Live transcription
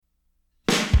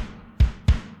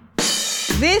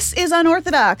This is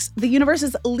Unorthodox, the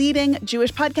universe's leading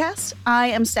Jewish podcast. I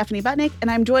am Stephanie Butnick, and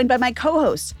I'm joined by my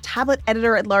co-host, tablet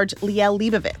editor-at-large Liel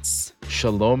Leibovitz.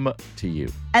 Shalom to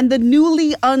you. And the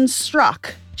newly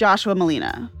unstruck Joshua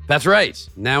Malina. That's right.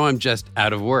 Now I'm just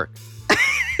out of work.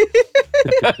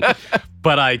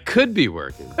 But I could be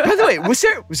working. By the way, was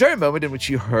there a moment in which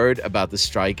you heard about the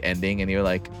strike ending and you're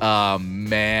like, oh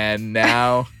man,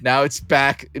 now it's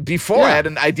back? Before I had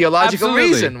an ideological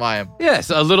reason why I'm...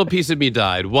 Yes, a little piece of me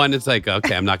died. One, it's like,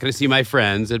 okay, I'm not going to see my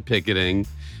friends at picketing.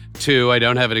 Two, I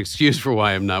don't have an excuse for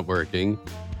why I'm not working.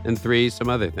 And three, some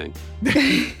other thing.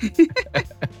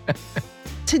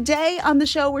 Today on the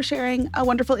show, we're sharing a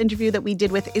wonderful interview that we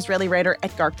did with Israeli writer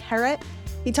Etgar Keret.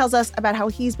 He tells us about how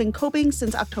he's been coping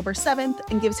since October 7th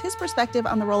and gives his perspective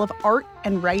on the role of art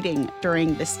and writing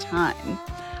during this time.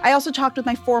 I also talked with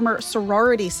my former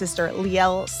sorority sister,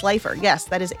 Liel Slifer. Yes,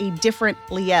 that is a different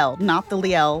Liel, not the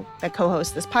Liel that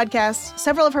co-hosts this podcast.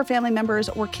 Several of her family members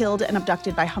were killed and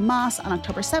abducted by Hamas on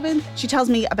October 7th. She tells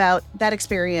me about that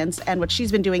experience and what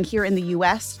she's been doing here in the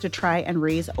U.S. to try and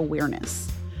raise awareness.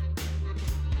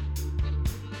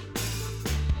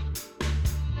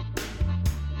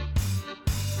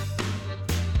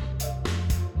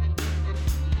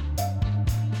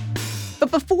 But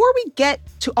before we get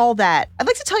to all that, I'd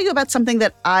like to tell you about something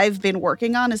that I've been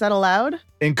working on. Is that allowed?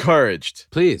 Encouraged.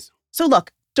 Please. So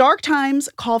look, dark times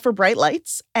call for bright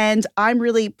lights, and I'm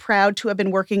really proud to have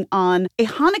been working on a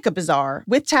Hanukkah bazaar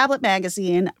with Tablet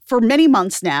Magazine for many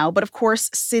months now. But of course,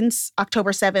 since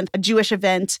October 7th, a Jewish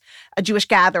event, a Jewish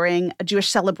gathering, a Jewish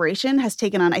celebration has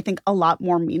taken on, I think, a lot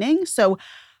more meaning. So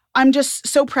I'm just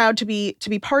so proud to be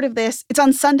part of this. It's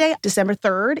on Sunday, December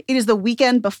 3rd. It is the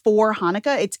weekend before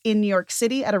Hanukkah. It's in New York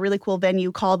City at a really cool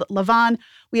venue called Lavan.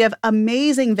 We have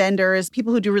amazing vendors,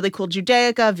 people who do really cool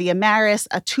Judaica, Via Maris,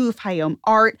 Atuf, Hayom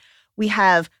Art. We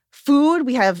have food.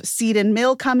 We have Seed and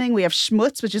Mill coming. We have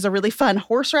Schmutz, which is a really fun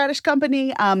horseradish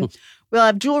company. We'll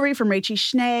have jewelry from Rachie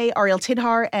Schnee, Ariel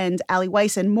Tidhar, and Ali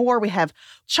Weiss, and more. We have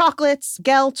chocolates,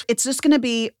 gelt. It's just going to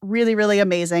be really, really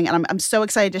amazing. And I'm so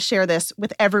excited to share this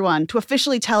with everyone, to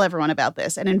officially tell everyone about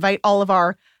this and invite all of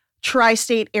our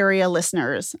tri-state area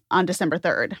listeners on December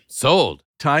 3rd. Sold.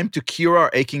 Time to cure our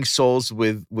aching souls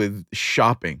with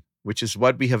shopping, which is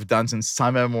what we have done since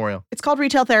time immemorial. It's called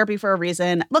retail therapy for a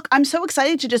reason. Look, I'm so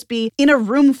excited to just be in a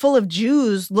room full of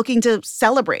Jews looking to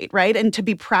celebrate, right? And to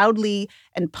be proudly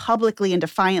and publicly and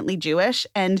defiantly Jewish.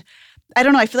 And I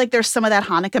don't know, I feel like there's some of that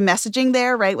Hanukkah messaging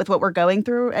there, right, with what we're going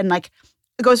through. And like,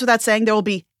 it goes without saying, there will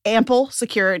be ample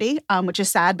security, which is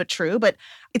sad but true. But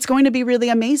it's going to be really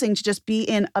amazing to just be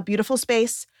in a beautiful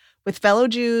space with fellow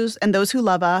Jews and those who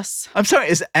love us. I'm sorry,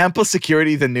 is ample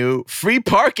security the new free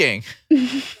parking?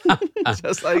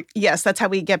 Just like... Yes, that's how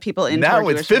we get people into now our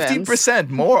with Jewish 50%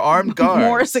 events. more armed guards.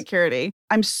 More security.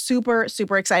 I'm super,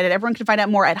 super excited. Everyone can find out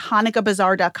more at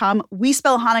HanukkahBazaar.com. We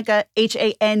spell Hanukkah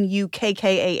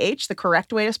Hanukkah, the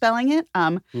correct way of spelling it.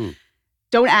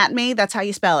 Don't at me. That's how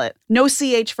you spell it. No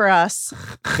CH for us.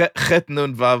 Chet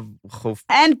nun vav chof.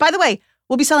 And by the way,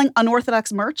 we'll be selling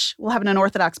unorthodox merch. We'll have an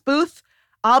unorthodox booth.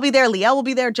 I'll be there. Liel will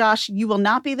be there. Josh, you will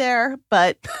not be there,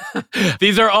 but...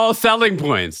 These are all selling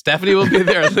points. Stephanie will be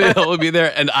there, Liel will be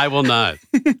there, and I will not.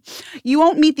 You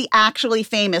won't meet the actually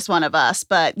famous one of us,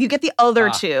 but you get the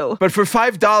other two. But for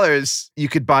 $5, you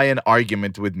could buy an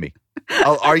argument with me.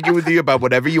 I'll argue with you about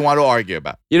whatever you want to argue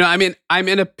about. You know, I mean, I'm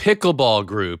in a pickleball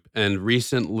group, and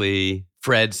recently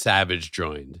Fred Savage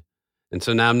joined. And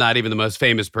so now I'm not even the most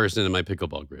famous person in my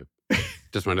pickleball group.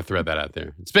 Just want to throw that out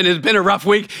there. It's been a rough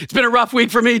week. It's been a rough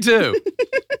week for me, too.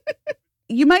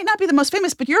 You might not be the most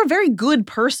famous, but you're a very good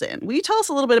person. Will you tell us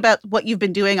a little bit about what you've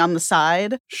been doing on the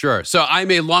side? Sure. So I'm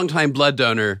a longtime blood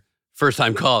donor,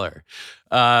 first-time caller.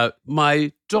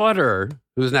 My daughter,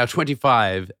 who is now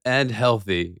 25 and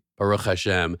healthy, Baruch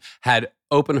Hashem, had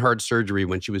open heart surgery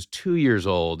when she was 2 years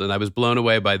old. And I was blown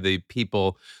away by the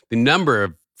number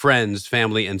of friends,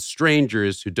 family, and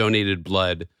strangers who donated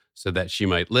blood so that she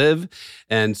might live.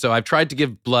 And so I've tried to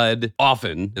give blood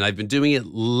often, and I've been doing it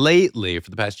lately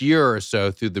for the past year or so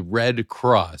through the Red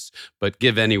Cross, but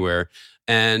Give Anywhere.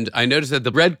 And I noticed that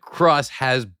the Red Cross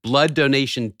has blood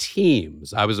donation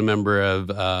teams. I was a member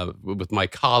of with my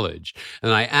college.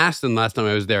 And I asked them last time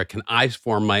I was there, can I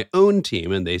form my own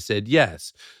team? And they said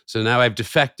yes. So now I've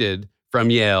defected from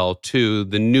Yale to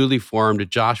the newly formed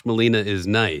Josh Malina is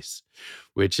Nice,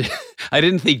 which I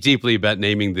didn't think deeply about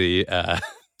naming the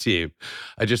team.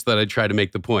 I just thought I'd try to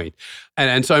make the point.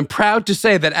 And so I'm proud to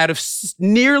say that out of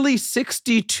nearly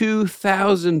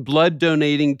 62,000 blood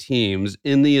donating teams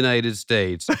in the United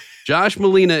States, Josh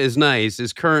Malina is Nice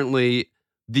is currently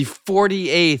the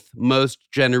 48th most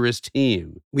generous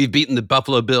team. We've beaten the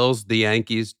Buffalo Bills, the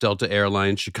Yankees, Delta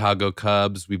Airlines, Chicago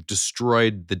Cubs. We've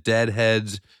destroyed the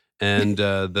Deadheads and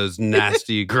those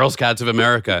nasty Girl Scouts of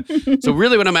America. So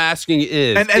really what I'm asking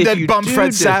is... And then bum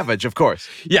Fred Savage, of course.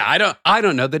 Yeah, I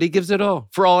don't know that he gives it all.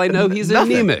 For all I know, he's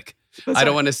anemic. I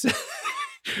don't want to say...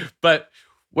 But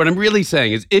what I'm really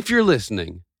saying is if you're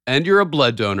listening and you're a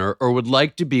blood donor or would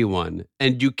like to be one,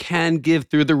 and you can give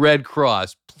through the Red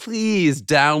Cross, please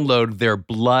download their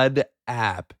blood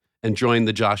app and join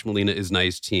the Josh Malina is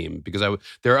Nice team. Because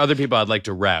there are other people I'd like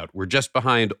to route. We're just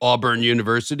behind Auburn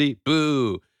University.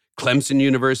 Boo. Clemson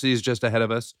University is just ahead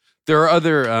of us. There are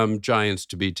other giants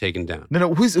to be taken down.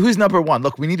 No. Who's number one?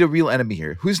 Look, we need a real enemy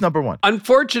here. Who's number one?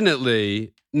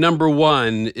 Unfortunately, number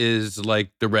one is like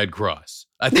the Red Cross.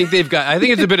 I think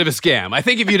it's a bit of a scam. I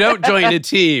think if you don't join a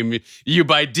team, you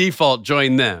by default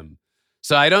join them.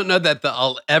 So I don't know that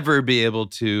I'll ever be able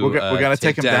to. We're gonna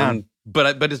take them down.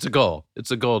 But it's a goal. It's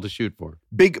a goal to shoot for.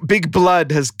 Big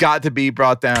blood has got to be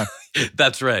brought down.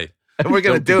 That's right. And we're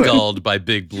gonna do it. Gulled by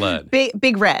big blood.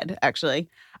 Big red, actually.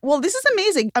 Well, this is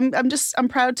amazing. I'm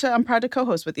proud to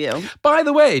co-host with you. By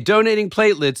the way, donating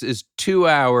platelets is 2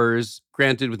 hours,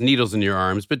 granted with needles in your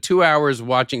arms, but 2 hours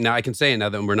watching. Now I can say it now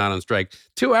that we're not on strike.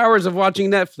 2 hours of watching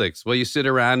Netflix while you sit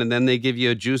around and then they give you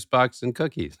a juice box and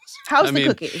cookies. How's the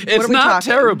cookie? It's not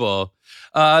terrible.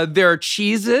 There are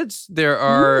Cheez-Its. There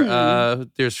are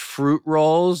there's fruit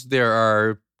rolls. There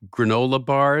are granola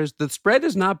bars. The spread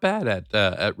is not bad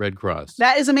at Red Cross.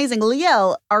 That is amazing.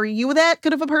 Liel, are you that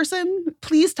good of a person?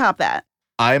 Please top that.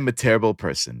 I'm a terrible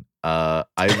person. I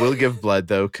will give blood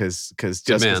though, because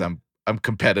I'm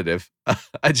competitive.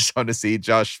 I just want to see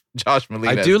Josh Malina.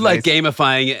 I do like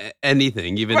gamifying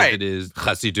anything, even if it is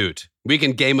Chassidut. We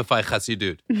can gamify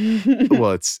Chassidut.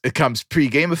 Well, it comes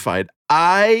pre-gamified.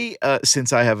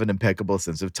 Since I have an impeccable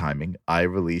sense of timing, I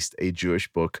released a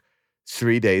Jewish book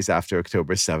 3 days after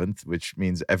October 7th, which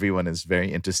means everyone is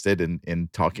very interested in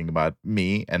talking about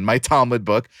me and my Talmud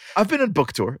book. I've been on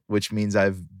book tour, which means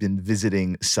I've been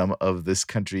visiting some of this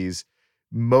country's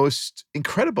most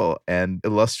incredible and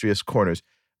illustrious corners.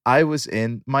 I was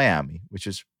in Miami, which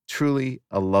is truly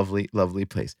a lovely, lovely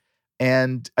place.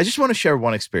 And I just want to share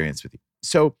one experience with you.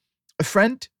 So a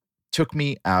friend took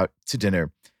me out to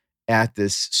dinner at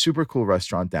this super cool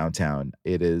restaurant downtown.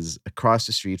 It is across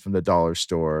the street from the dollar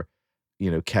store,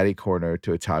 catty corner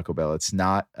to a Taco Bell. It's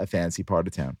not a fancy part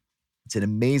of town. It's an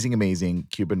amazing, amazing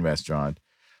Cuban restaurant.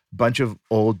 Bunch of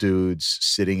old dudes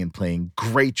sitting and playing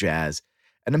great jazz.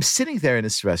 And I'm sitting there in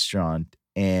this restaurant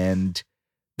and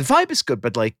the vibe is good,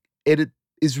 but it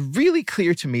is really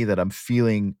clear to me that I'm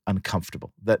feeling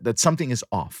uncomfortable, that something is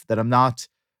off, that I'm not,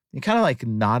 kind of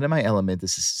not in my element.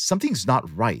 Something's not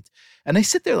right. And I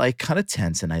sit there kind of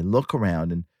tense and I look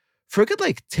around and for a good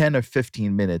 10 or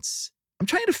 15 minutes, I'm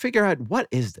trying to figure out, what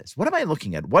is this? What am I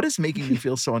looking at? What is making me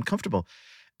feel so uncomfortable?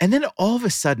 And then all of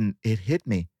a sudden it hit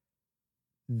me.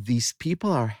 These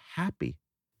people are happy.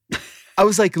 I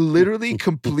was literally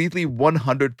completely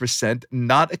 100%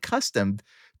 not accustomed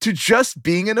to just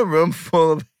being in a room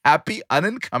full of happy,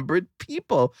 unencumbered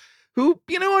people who,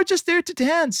 are just there to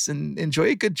dance and enjoy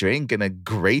a good drink and a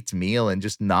great meal and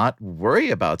just not worry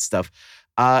about stuff.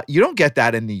 You don't get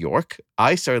that in New York.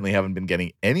 I certainly haven't been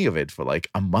getting any of it for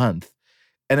a month.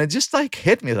 And it just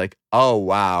hit me oh,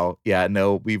 wow. Yeah,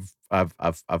 no, I've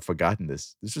forgotten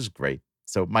this. This is great.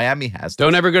 So Miami has.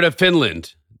 Don't ever go to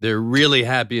Finland. They're really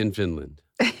happy in Finland.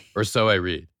 Or so I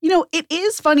read. It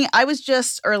is funny. I was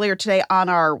just earlier today on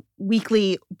our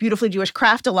weekly Beautifully Jewish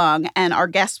Craft Along, and our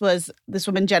guest was this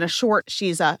woman, Jenna Short.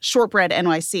 She's a Shortbread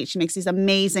NYC. She makes these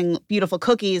amazing, beautiful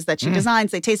cookies that she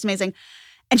designs. They taste amazing.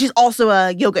 And she's also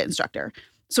a yoga instructor.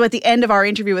 So at the end of our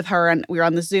interview with her, and we were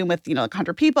on the Zoom with,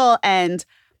 100 people, and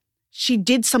she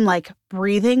did some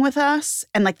breathing with us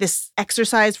and this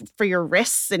exercise for your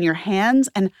wrists and your hands.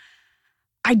 And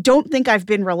I don't think I've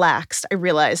been relaxed, I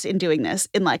realized, in doing this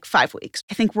in 5 weeks.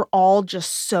 I think we're all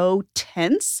just so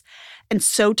tense and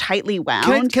so tightly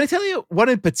wound. Can I tell you what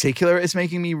in particular is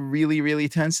making me really, really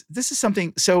tense? This is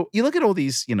something, so you look at all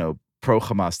these,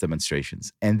 pro-Hamas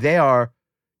demonstrations, and they are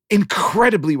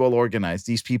incredibly well organized.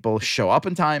 These people show up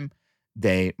in time.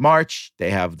 They march. They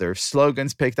have their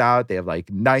slogans picked out. They have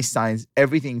nice signs.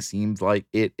 Everything seems like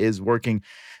it is working.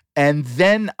 And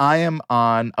then I am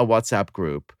on a WhatsApp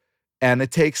group, and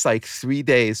it takes 3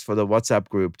 days for the WhatsApp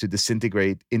group to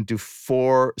disintegrate into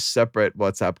 4 separate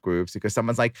WhatsApp groups because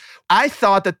someone's I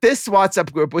thought that this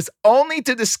WhatsApp group was only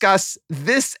to discuss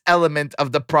this element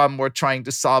of the problem we're trying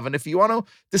to solve. And if you want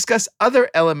to discuss other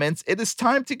elements, it is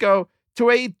time to go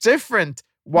to a different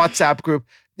WhatsApp group.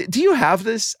 Do you have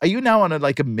this? Are you now on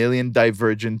a million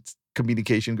divergent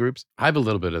communication groups? I have a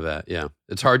little bit of that, yeah.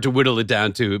 It's hard to whittle it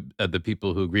down to the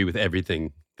people who agree with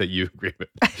everything that you agree with.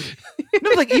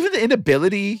 No, like even the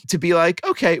inability to be like,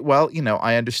 okay, well,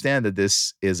 I understand that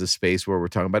this is a space where we're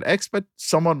talking about X, but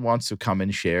someone wants to come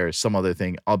and share some other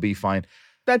thing. I'll be fine.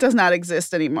 That does not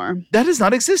exist anymore. That does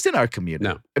not exist in our community.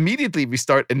 No. Immediately we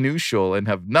start a new shul and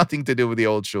have nothing to do with the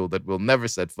old shul that we'll never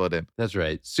set foot in. That's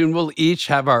right. Soon we'll each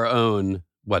have our own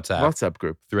WhatsApp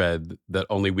group thread that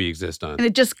only we exist on. And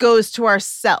it just goes to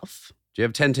ourself. Do you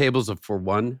have 10 tables for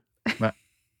one?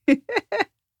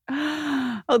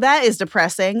 Oh, that is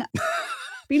depressing.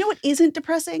 But you know what isn't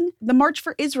depressing? The March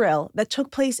for Israel that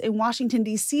took place in Washington,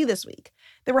 D.C. this week.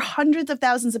 There were hundreds of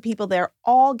thousands of people there,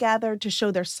 all gathered to show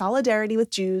their solidarity with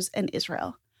Jews and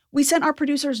Israel. We sent our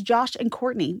producers Josh and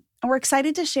Courtney, and we're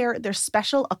excited to share their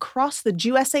special Across the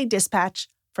Jewessay dispatch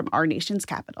from our nation's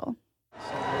capital.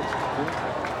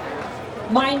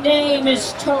 My name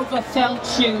is Tova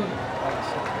Feldshuh.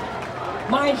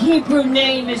 My Hebrew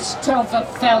name is Tova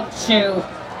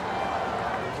Feldshuh.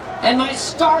 And my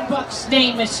Starbucks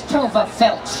name is Tova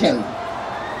Feldshuh.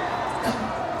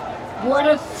 What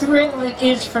a thrill it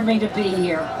is for me to be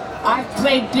here. I've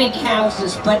played big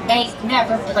houses, but ain't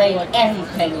never played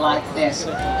anything like this.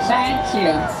 Thank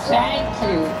you, thank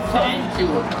you, thank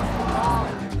you.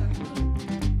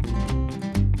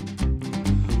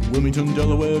 Wilmington,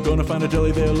 Delaware, gonna find a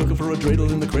jelly bear, looking for a dreidel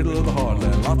in the cradle of the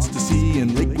heartland. Lots to see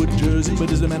in Lakewood, Jersey, but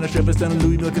there's a man of shepherds down in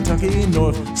Louisville, Kentucky,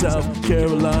 North, South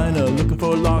Carolina, looking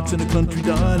for locks in a country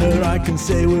diner. I can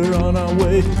say we're on our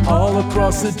way all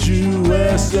across the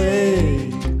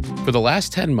USA. For the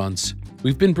last 10 months,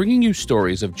 we've been bringing you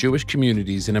stories of Jewish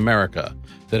communities in America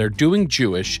that are doing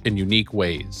Jewish in unique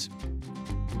ways.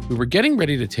 We were getting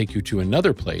ready to take you to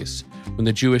another place when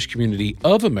the Jewish community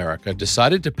of America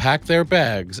decided to pack their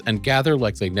bags and gather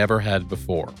like they never had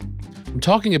before. I'm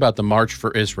talking about the March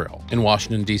for Israel in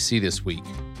Washington, D.C. this week,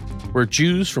 where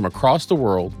Jews from across the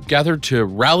world gathered to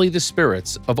rally the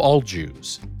spirits of all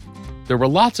Jews. There were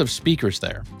lots of speakers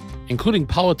there, including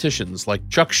politicians like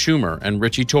Chuck Schumer and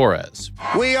Richie Torres.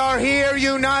 We are here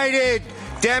united,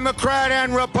 Democrat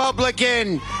and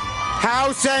Republican,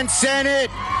 House and Senate,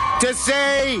 to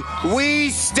say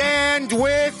we stand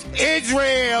with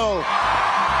Israel.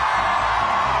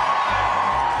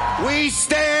 We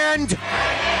stand.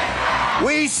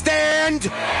 We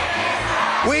stand.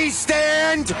 We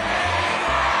stand.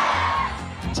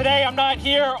 Today I'm not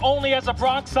here only as a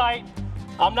Bronxite.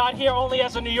 I'm not here only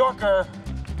as a New Yorker.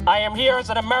 I am here as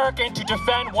an American to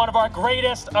defend one of our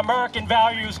greatest American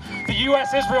values, the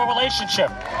U.S.-Israel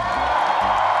relationship.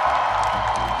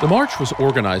 The march was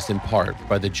organized in part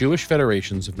by the Jewish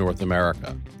Federations of North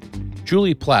America.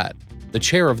 Julie Platt, the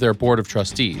chair of their board of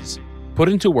trustees, put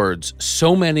into words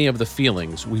so many of the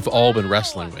feelings we've all been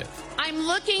wrestling with. I'm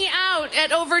looking out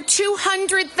at over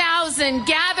 200,000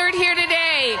 gathered here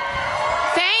today.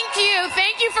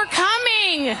 Thank you for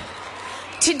coming.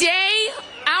 Today,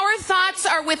 our thoughts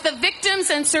are with the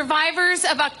victims and survivors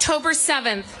of October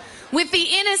 7th. With the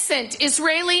innocent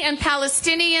Israeli and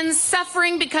Palestinians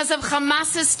suffering because of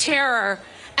Hamas's terror,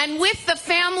 and with the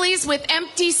families with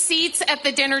empty seats at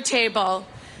the dinner table.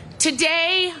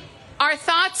 Today, our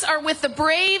thoughts are with the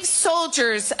brave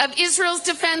soldiers of Israel's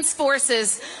defense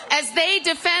forces as they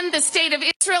defend the state of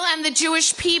Israel and the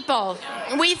Jewish people.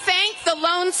 We thank the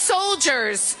lone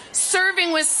soldiers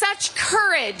serving with such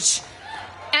courage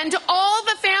and all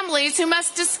the families who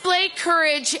must display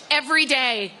courage every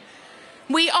day.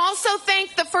 We also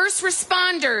thank the first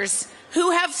responders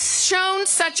who have shown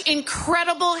such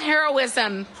incredible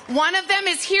heroism. One of them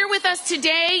is here with us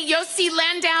today, Yossi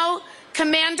Landau,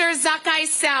 Commander Zakai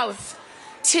South.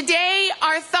 Today,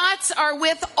 our thoughts are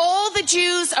with all the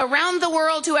Jews around the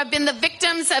world who have been the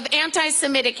victims of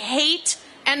anti-Semitic hate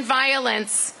and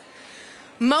violence.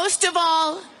 Most of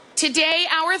all, today,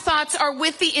 our thoughts are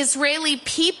with the Israeli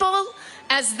people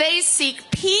as they seek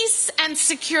peace and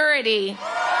security.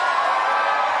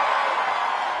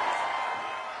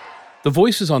 The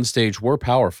voices on stage were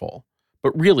powerful,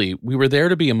 but really, we were there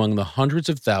to be among the hundreds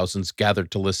of thousands gathered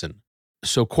to listen.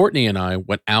 So Courtney and I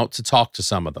went out to talk to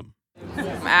some of them.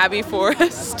 I'm Abby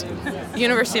Forrest,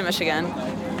 University of Michigan.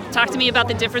 Talk to me about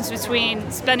the difference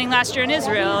between spending last year in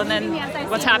Israel and then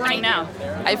what's happening now.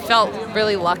 I felt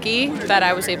really lucky that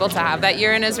I was able to have that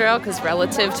year in Israel because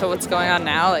relative to what's going on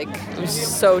now, it was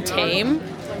so tame.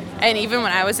 And even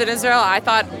when I was in Israel, I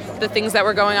thought the things that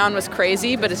were going on was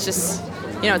crazy, but it's just,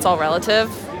 it's all relative.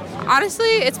 Honestly,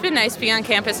 it's been nice being on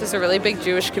campus. There's a really big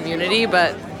Jewish community,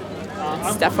 but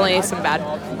it's definitely some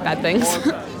bad things.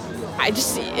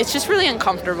 it's just really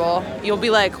uncomfortable. You'll be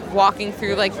like walking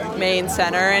through like Main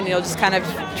Center and you'll just kind of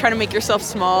try to make yourself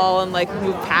small and like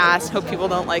move past, hope people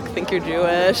don't like think you're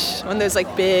Jewish when there's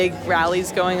like big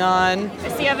rallies going on. I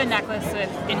see you have a necklace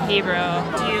in Hebrew.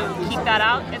 Do you keep that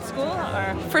out at school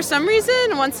or? For some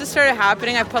reason, once this started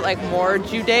happening, I put like more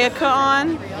Judaica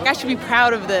on. I should be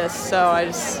proud of this, so I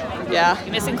just, yeah.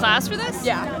 You missing class for this?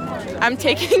 Yeah. I'm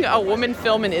taking a woman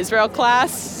film in Israel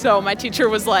class, so my teacher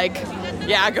was like,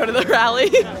 yeah, go to the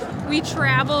rally. We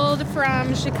traveled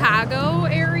from Chicago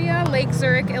area, Lake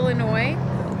Zurich, Illinois.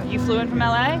 You flew in from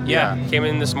LA? Yeah, came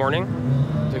in this morning,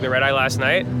 took the red eye last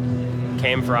night,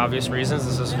 came for obvious reasons.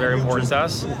 This is very important to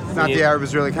us. It's not the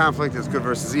Arab-Israeli conflict, it's good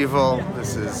versus evil.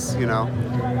 This is,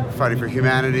 fighting for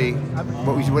humanity.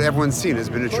 What everyone's seen has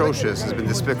been atrocious, has been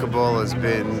despicable, has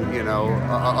been,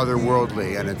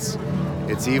 otherworldly, and it's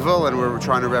evil, and we're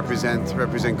trying to represent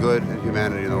good and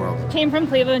humanity in the world. Came from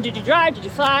Cleveland. Did you drive? Did you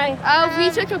fly? We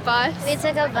took a bus. We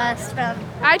took a bus from...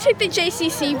 I took the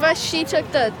JCC bus. She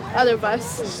took the other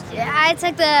bus. Yeah, I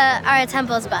took our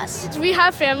Temple's bus. We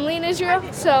have family in Israel,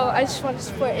 so I just want to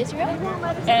support Israel.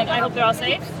 And I hope they're all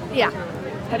safe? Yeah.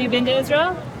 Have you been to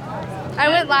Israel? I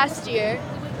went last year.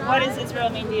 What does Israel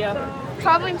mean to you?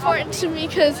 Probably important to me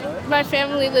because my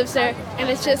family lives there, and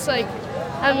it's just like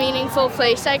a meaningful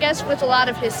place, I guess, with a lot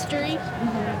of history.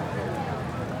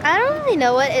 I don't really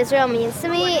know what Israel means to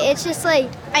me. It's just like,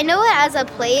 I know it as a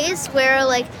place where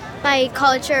like my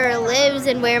culture lives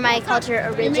and where my culture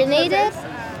originated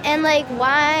and like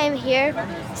why I'm here.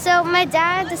 So my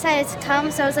dad decided to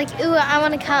come, so I was like, ooh, I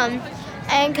want to come.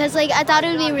 And because like I thought it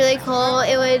would be really cool.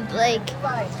 It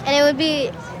would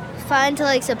be fun to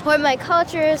like support my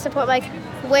culture, support like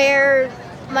where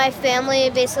my family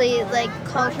basically like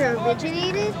culture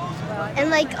originated, and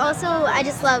like also I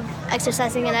just love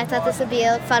exercising, and I thought this would be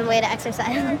a fun way to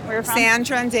exercise. We're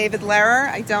Sandra and David Lehrer.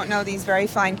 I don't know these very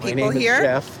fine people here.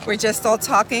 Jeff. We're just all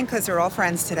talking because we're all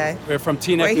friends today. We're from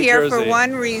Teaneck, We're New here Jersey. for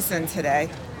one reason today.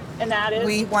 And that is?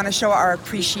 We want to show our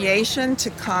appreciation to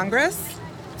Congress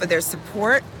for their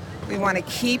support. We want to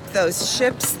keep those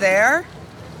ships there,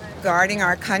 guarding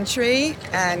our country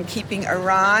and keeping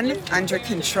Iran under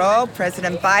control.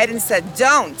 President Biden said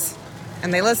don't,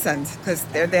 and they listened because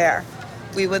they're there.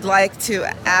 We would like to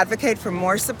advocate for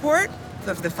more support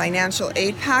of the financial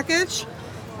aid package.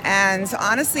 And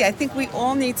honestly, I think we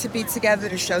all need to be together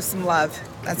to show some love.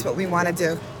 That's what we want to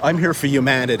do. I'm here for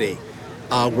humanity.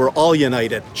 We're all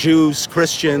united. Jews,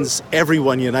 Christians,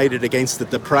 everyone united against the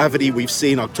depravity we've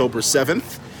seen October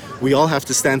 7th. We all have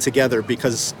to stand together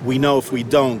because we know if we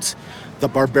don't, the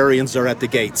barbarians are at the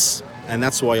gates. And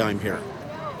that's why I'm here.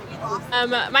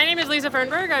 My name is Lisa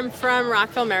Fernberg. I'm from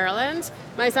Rockville, Maryland.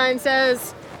 My sign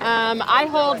says, I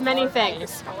hold many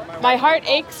things. My heart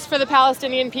aches for the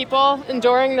Palestinian people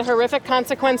enduring the horrific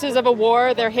consequences of a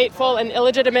war their hateful and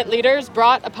illegitimate leaders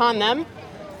brought upon them.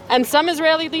 And some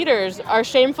Israeli leaders are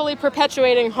shamefully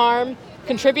perpetuating harm,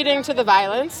 contributing to the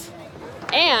violence.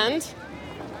 And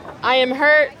I am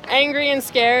hurt, angry, and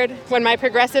scared when my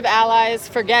progressive allies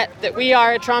forget that we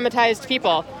are a traumatized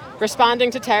people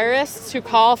responding to terrorists who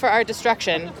call for our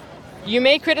destruction. You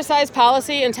may criticize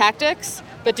policy and tactics,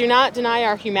 but do not deny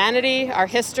our humanity, our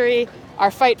history, our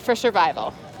fight for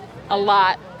survival. A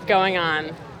lot going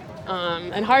on,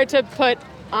 and hard to put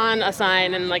on a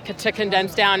sign and like to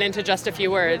condense down into just a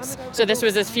few words. So this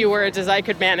was as few words as I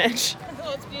could manage.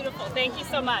 Oh, it's beautiful. Thank you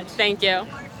so much. Thank you.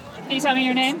 Can you tell me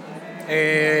your name?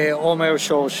 Omer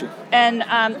Shorshi. And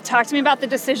talk to me about the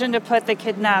decision to put the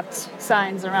kidnapped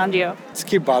signs around you. It's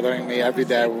keep bothering me every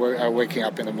day. I'm waking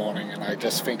up in the morning and I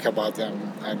just think about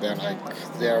them, and they're like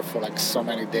there for like so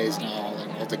many days now,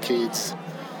 and all the kids.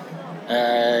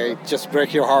 It just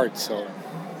breaks your heart. So.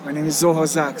 My name is Zohar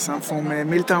Zaks. I'm from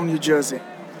Milltown, New Jersey,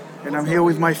 and I'm here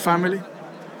with my family.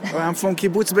 I'm from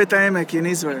Kibbutz Bet HaEmek in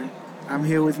Israel. I'm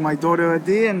here with my daughter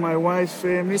Adi and my wife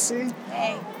Missy.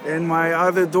 Hey. And my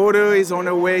other daughter is on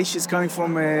her way. She's coming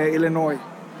from Illinois.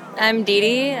 I'm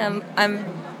Didi. I'm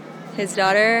his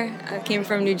daughter. I came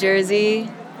from New Jersey.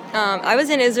 I was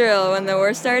in Israel when the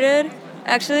war started,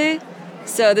 actually.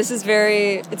 So this is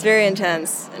it's very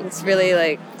intense, and it's really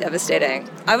like devastating.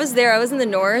 I was there. I was in the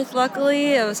north,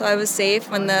 luckily, so I was safe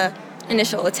when the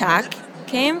initial attack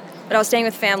came. But I was staying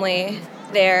with family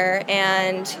there,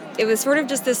 and it was sort of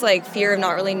just this like fear of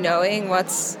not really knowing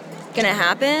what's gonna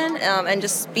happen, and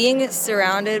just being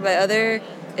surrounded by other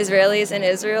Israelis in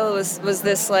Israel was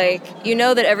this like, you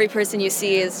know that every person you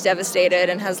see is devastated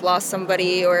and has lost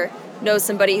somebody or knows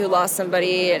somebody who lost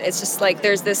somebody, and it's just like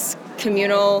there's this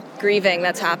communal grieving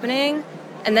that's happening.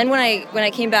 And then when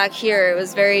I came back here, it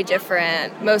was very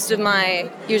different. Most of my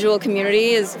usual community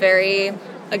is very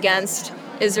against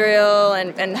Israel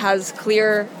and has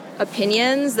clear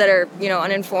opinions that are,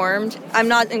 uninformed. I'm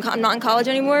not in college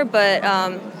anymore, but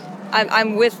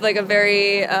I'm with like a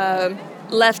very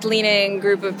left-leaning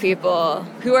group of people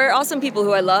who are awesome people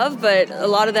who I love, but a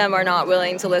lot of them are not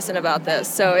willing to listen about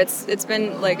this. So it's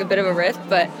been like a bit of a rift,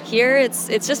 but here it's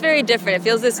just very different. I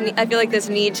feel like this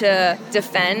need to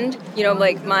defend,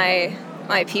 like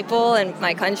my people and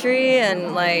my country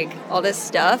and like all this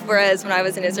stuff. Whereas when I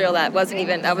was in Israel, that wasn't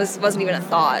even a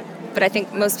thought. But I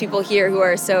think most people here who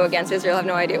are so against Israel have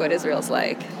no idea what Israel's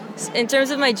like. In terms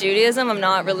of my Judaism, I'm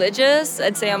not religious.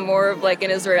 I'd say I'm more of like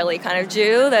an Israeli kind of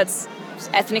Jew that's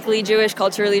ethnically Jewish,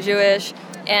 culturally Jewish.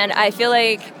 And I feel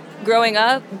like growing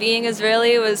up, being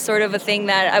Israeli was sort of a thing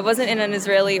that I wasn't in an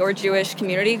Israeli or Jewish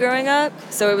community growing up.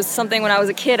 So it was something when I was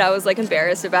a kid I was like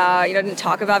embarrassed about, didn't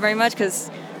talk about very much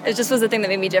because it just was the thing that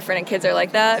made me different, and kids are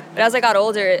like that. But as I got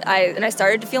older, I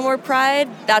started to feel more pride.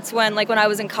 That's when, like when I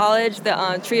was in college,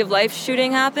 the Tree of Life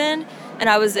shooting happened, and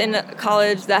I was in a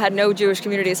college that had no Jewish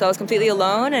community, so I was completely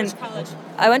alone. And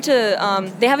I went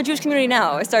to, they have a Jewish community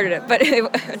now, I started it, but I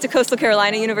went to Coastal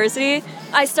Carolina University.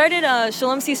 I started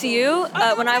Shalom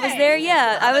CCU when I was there,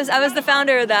 yeah. I was the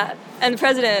founder of that and the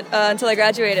president until I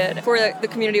graduated. Before the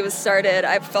community was started,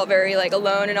 I felt very like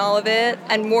alone in all of it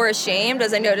and more ashamed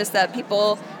as I noticed that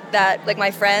people that like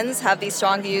my friends have these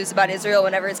strong views about Israel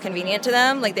whenever it's convenient to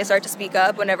them. Like they start to speak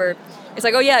up whenever it's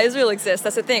like, oh yeah, Israel exists.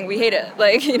 That's a thing. We hate it.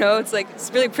 Like, it's like,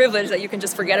 it's really privileged that you can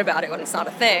just forget about it when it's not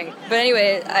a thing. But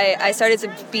anyway, I started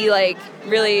to be like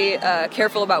really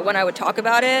careful about when I would talk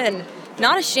about it and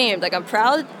not ashamed. Like I'm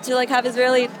proud to like have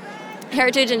Israeli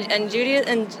heritage and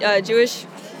Jewish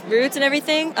roots and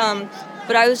everything.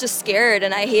 But I was just scared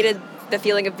and I hated the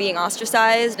feeling of being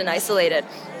ostracized and isolated.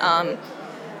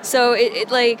 So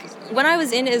it like when I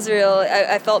was in Israel,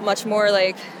 I felt much more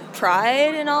like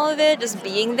pride in all of it, just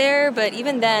being there. But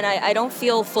even then, I don't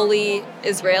feel fully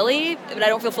Israeli, but I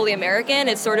don't feel fully American.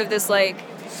 It's sort of this like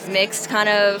mixed kind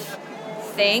of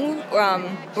thing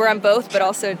where I'm both, but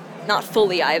also not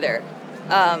fully either.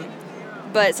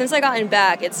 But since I gotten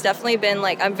back, it's definitely been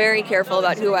like I'm very careful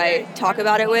about who I talk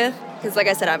about it with because, like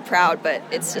I said, I'm proud, but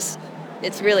it's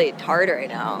really hard right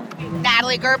now.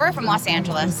 Natalie Gerber from Los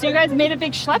Angeles. So you guys made a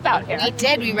big schlep out here. We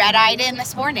did. We red-eyed in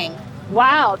this morning.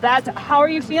 Wow, how are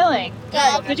you feeling?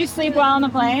 Good. Did you sleep well on the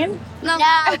plane? No.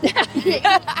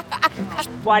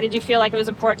 Why did you feel like it was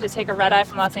important to take a red-eye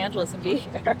from Los Angeles and be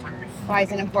here? Why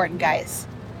is it important, guys?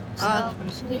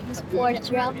 Support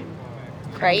Israel.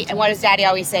 Right? And what does Daddy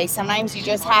always say? Sometimes you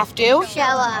just have to show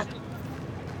up.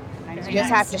 You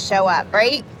just have to show up,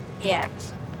 right? Yeah.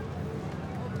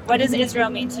 What does Israel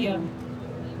mean to you?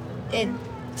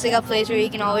 It's like a place where you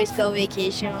can always go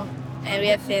vacation, and we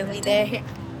have family there.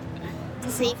 It's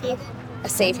a safe haven. A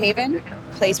safe haven?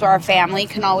 A place where our family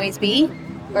can always be?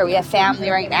 Where we have family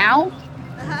right now?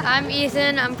 I'm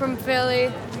Ethan. I'm from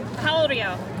Philly. How old are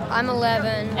you? I'm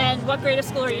 11. And what grade of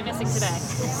school are you missing today?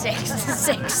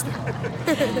 Sixth.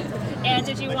 And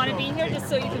did you want to be here just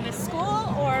so you can miss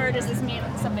school, or does this mean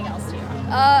something else to you?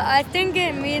 I think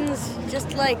it means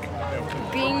just like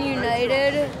being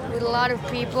united with a lot of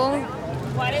people.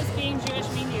 What does being Jewish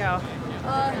mean to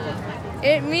you?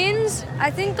 It means,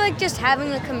 I think, like just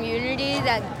having a community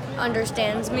that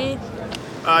understands me.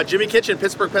 Jimmy Kitchen,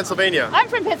 Pittsburgh, Pennsylvania. I'm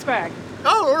from Pittsburgh.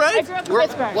 Oh, all right. I grew up in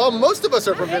Pittsburgh. Well, most of us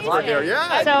are from Pittsburgh here,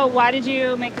 yeah. So why did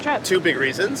you make the trip? Two big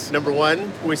reasons. Number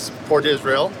one, we support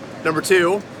Israel. Number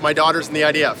two, my daughter's in the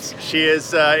IDF. She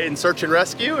is in search and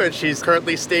rescue, and she's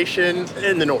currently stationed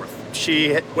in the north.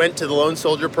 She went to the Lone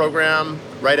Soldier program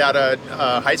right out of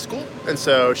high school, and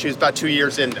so she's about 2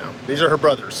 years in now. These are her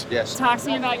brothers. Yes. Talk to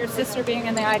me about your sister being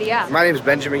in the IDF. My name is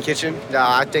Benjamin Kitchen.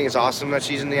 I think it's awesome that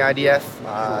she's in the IDF.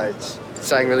 It's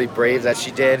something really brave that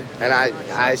she did, and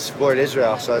I support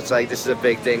Israel, so it's like this is a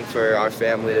big thing for our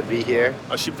family to be here.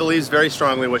 She believes very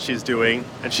strongly what she's doing,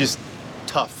 and she's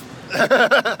tough.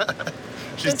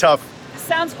 She's tough.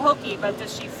 Sounds hokey, but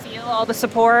does she feel all the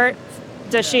support?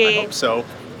 Does she? I hope so.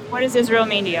 What does Israel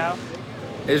mean to you?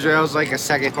 Israel's like a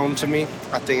second home to me.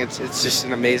 I think it's just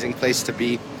an amazing place to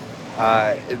be.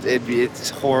 It's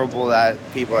horrible that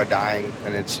people are dying,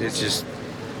 and it's just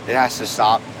it has to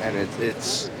stop, and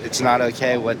it's not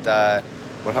okay what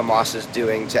Hamas is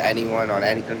doing to anyone on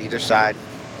either side.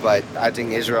 But I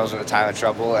think Israel's in a time of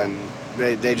trouble, and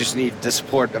they just need the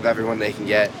support of everyone they can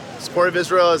get. Support of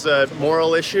Israel is a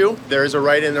moral issue. There is a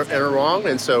right and a wrong,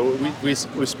 and so we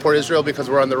support Israel because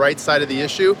we're on the right side of the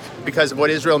issue. Because of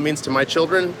what Israel means to my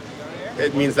children,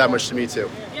 it means that much to me too.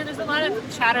 Yeah, there's a lot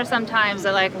of chatter sometimes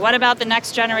that like, what about the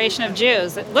next generation of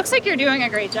Jews? It looks like you're doing a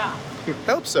great job. I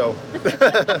hope so.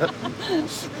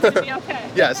 It's gonna be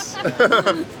okay. Yes.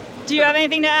 Do you have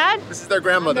anything to add? This is their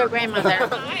grandmother. Their grandmother.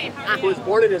 Who was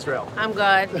born in Israel. I'm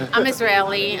good. I'm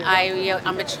Israeli.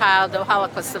 I'm a child of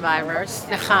Holocaust survivors.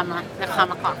 Nechama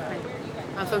Kaufman.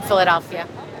 I'm from Philadelphia.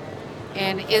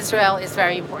 And Israel is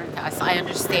very important to us. I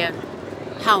understand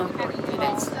how important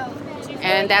it is.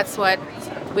 And that's what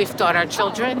we've taught our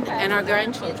children and our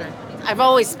grandchildren. I've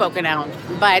always spoken out,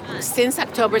 but since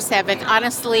October 7th,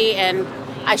 honestly, and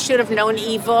I should have known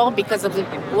evil because of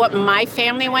what my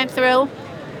family went through,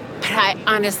 but I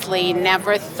honestly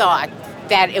never thought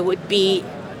that it would be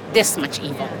this much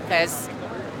evil, because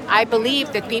I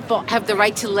believe that people have the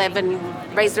right to live and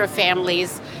raise their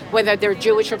families, whether they're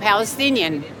Jewish or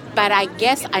Palestinian. But I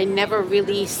guess I never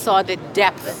really saw the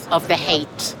depth of the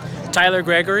hate. Tyler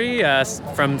Gregory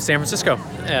from San Francisco,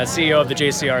 CEO of the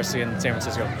JCRC in San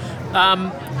Francisco.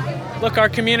 Look, our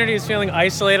community is feeling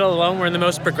isolated, alone. We're in the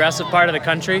most progressive part of the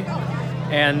country.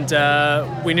 And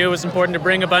we knew it was important to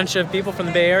bring a bunch of people from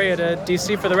the Bay Area to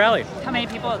D.C. for the rally. How many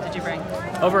people did you bring?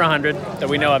 Over 100 that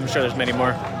we know. I'm sure there's many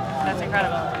more. That's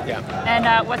incredible. Yeah. And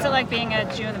what's it like being a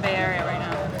Jew in the Bay Area right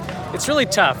now? It's really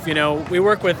tough. You know, we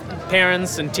work with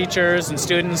parents and teachers and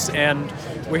students, and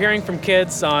we're hearing from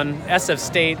kids on SF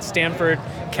State, Stanford,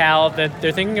 Cal, that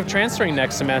they're thinking of transferring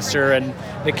next semester, and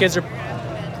the kids are,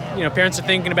 parents are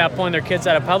thinking about pulling their kids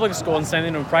out of public school and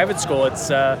sending them to private school. It's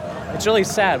really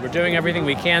sad. We're doing everything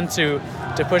we can to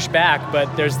push back,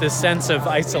 but there's this sense of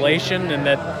isolation and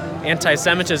that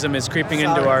anti-Semitism is creeping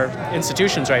into our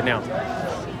institutions right now.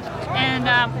 And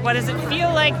what does it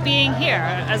feel like being here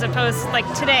as opposed to like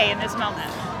today in this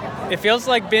moment? It feels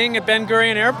like being at Ben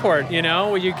Gurion Airport,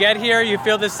 When you get here, you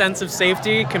feel this sense of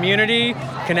safety, community,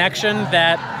 connection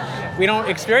that we don't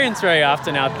experience very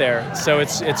often out there. So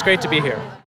it's great to be here.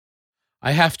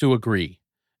 I have to agree.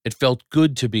 It felt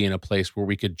good to be in a place where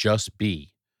we could just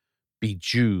be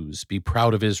Jews, be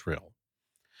proud of Israel.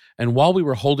 And while we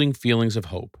were holding feelings of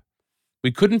hope,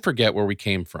 we couldn't forget where we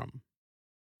came from.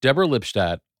 Deborah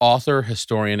Lipstadt, author,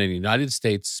 historian, and United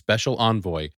States Special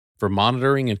Envoy for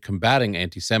monitoring and combating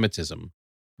anti-Semitism,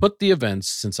 put the events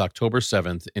since October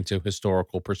 7th into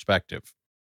historical perspective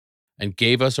and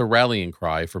gave us a rallying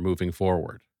cry for moving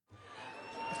forward.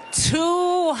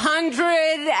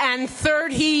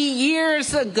 230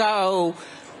 years ago,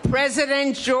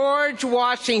 President George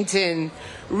Washington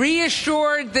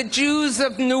reassured the Jews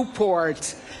of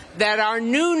Newport that our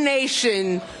new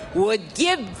nation would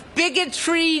give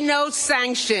bigotry no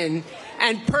sanction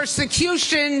and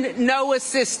persecution no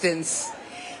assistance.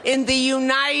 In the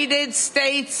United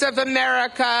States of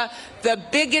America, the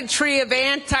bigotry of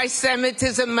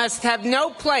anti-Semitism must have no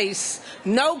place,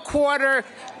 no quarter,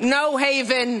 no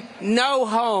haven, no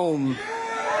home.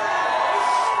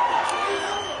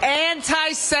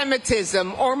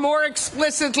 Anti-Semitism, or more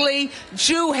explicitly,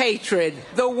 Jew hatred,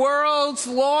 the world's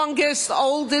longest,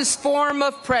 oldest form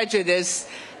of prejudice,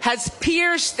 has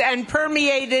pierced and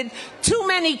permeated too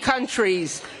many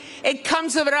countries. It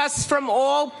comes at us from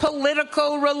all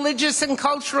political, religious, and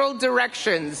cultural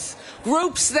directions.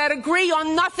 Groups that agree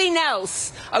on nothing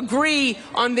else agree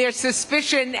on their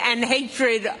suspicion and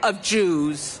hatred of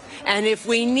Jews. And if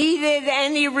we needed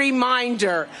any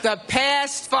reminder, the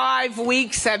past 5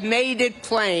 weeks have made it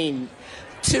plain.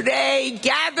 Today,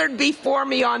 gathered before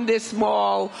me on this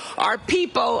mall are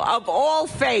people of all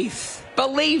faiths,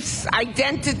 beliefs,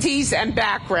 identities, and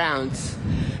backgrounds.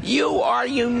 You are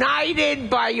united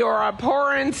by your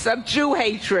abhorrence of Jew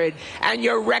hatred and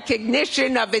your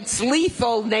recognition of its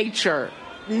lethal nature.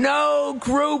 No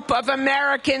group of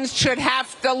Americans should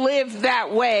have to live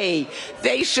that way.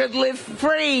 They should live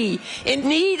free, in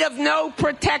need of no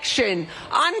protection,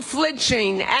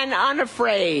 unflinching and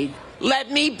unafraid. Let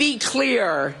me be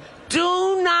clear.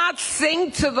 Do not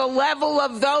sink to the level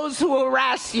of those who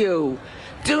harass you.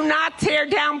 Do not tear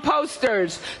down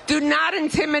posters. Do not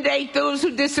intimidate those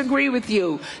who disagree with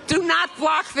you. Do not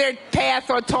block their path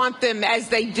or taunt them as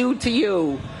they do to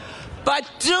you. But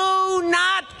do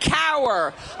not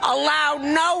cower. Allow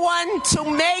no one to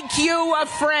make you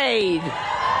afraid.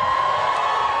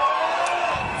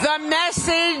 The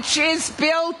message is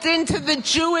built into the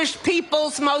Jewish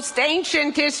people's most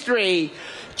ancient history.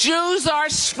 Jews are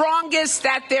strongest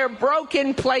at their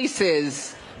broken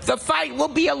places. The fight will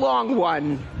be a long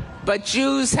one, but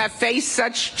Jews have faced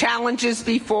such challenges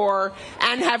before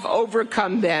and have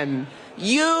overcome them.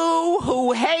 You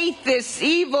who hate this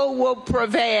evil will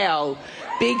prevail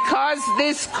because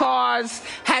this cause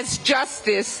has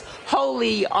justice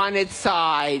wholly on its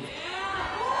side.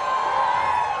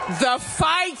 The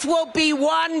fight will be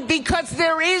won because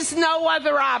there is no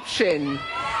other option.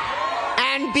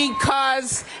 And and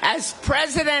because, as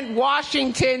President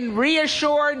Washington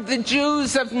reassured the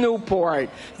Jews of Newport,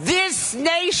 this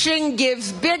nation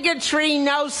gives bigotry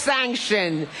no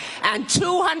sanction. And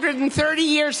 230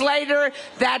 years later,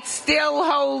 that still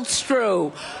holds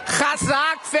true.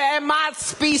 Chazak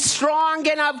ve'ematz, be strong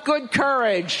and of good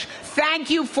courage. Thank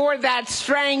you for that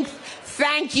strength.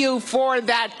 Thank you for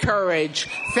that courage.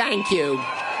 Thank you.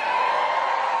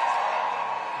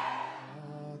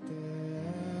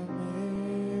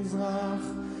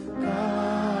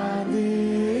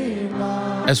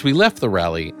 As we left the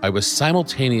rally, I was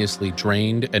simultaneously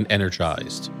drained and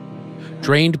energized.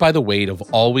 Drained by the weight of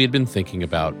all we had been thinking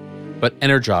about, but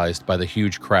energized by the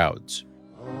huge crowds.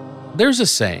 There's a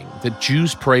saying that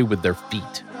Jews pray with their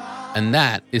feet, and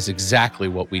that is exactly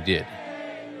what we did.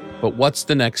 But what's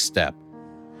the next step?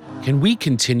 Can we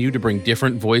continue to bring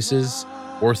different voices,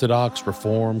 Orthodox,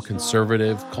 Reform,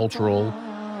 Conservative, cultural,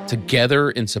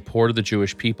 together in support of the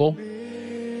Jewish people?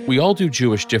 We all do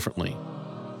Jewish differently.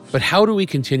 But how do we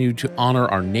continue to honor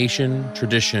our nation,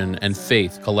 tradition, and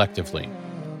faith collectively?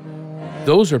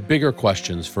 Those are bigger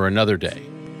questions for another day.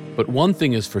 But one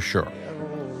thing is for sure.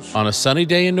 On a sunny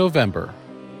day in November,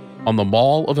 on the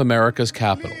Mall of America's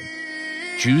capital,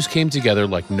 Jews came together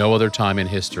like no other time in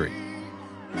history.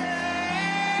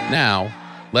 Now,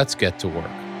 let's get to work.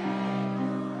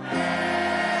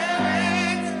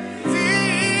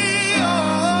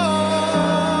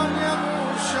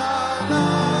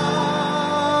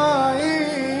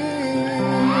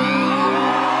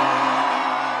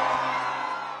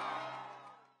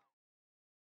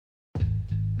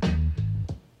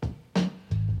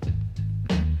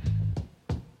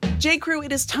 J.Crew,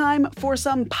 it is time for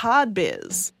some pod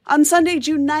biz. On Sunday,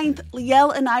 June 9th,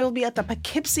 Liel and I will be at the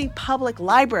Poughkeepsie Public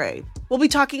Library. We'll be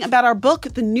talking about our book,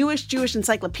 The Newest Jewish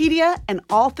Encyclopedia, and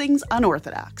all things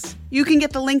unorthodox. You can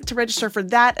get the link to register for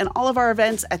that and all of our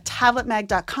events at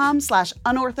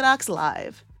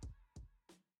tabletmag.com/unorthodoxlive.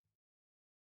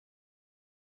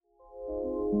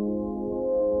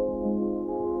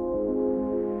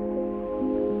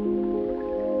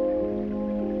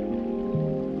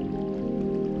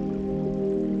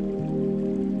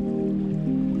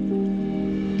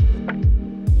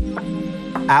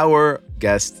 Our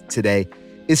guest today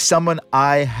is someone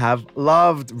I have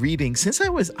loved reading since I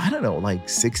was,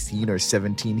 16 or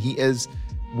 17. He is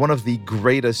one of the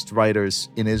greatest writers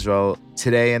in Israel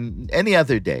today and any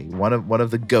other day. One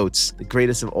of the GOATs, the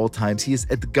greatest of all times. He is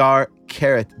Etgar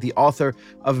Keret, the author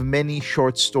of many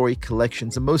short story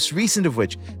collections, the most recent of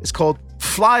which is called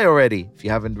Fly Already. If you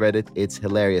haven't read it, it's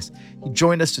hilarious. He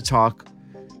joined us to talk,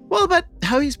 about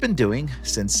how he's been doing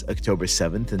since October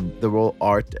 7th and the role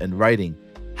art and writing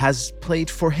has played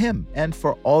for him and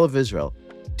for all of Israel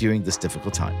during this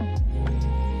difficult time.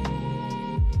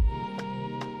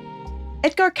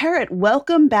 Etgar Keret,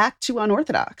 welcome back to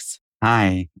Unorthodox.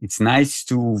 Hi, it's nice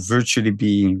to virtually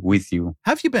be with you.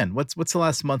 How have you been? What's the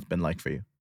last month been like for you?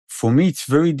 For me, it's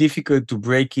very difficult to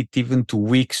break it even to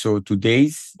weeks or to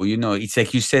days. It's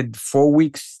like you said, 4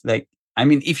 weeks.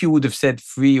 If you would have said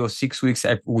 3 or 6 weeks,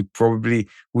 I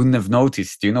wouldn't have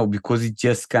noticed, because it's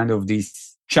just kind of this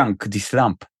chunk, this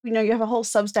lump. You have a whole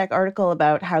Substack article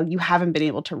about how you haven't been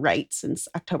able to write since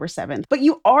October 7th, but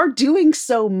you are doing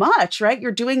so much, right?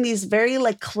 You're doing these very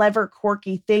clever,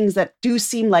 quirky things that do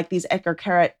seem like these Etgar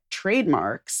Keret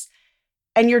trademarks.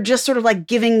 And you're just sort of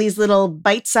giving these little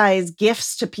bite-sized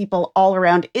gifts to people all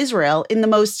around Israel in the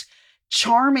most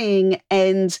charming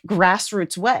and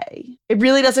grassroots way. It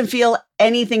really doesn't feel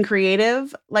anything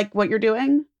creative like what you're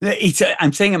doing.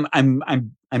 I'm saying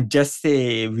I'm just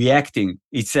reacting.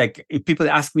 It's like if people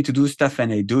ask me to do stuff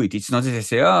and I do it. It's not that I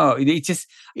say,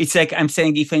 it's like I'm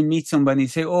saying if I meet somebody and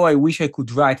say, I wish I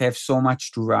could write. I have so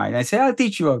much to write. I say, I'll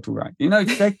teach you how to write.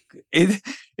 It's like,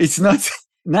 it's not,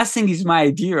 nothing is my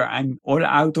idea. I'm all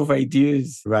out of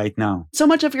ideas right now. So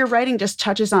much of your writing just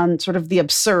touches on sort of the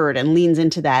absurd and leans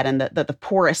into that and the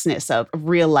porousness of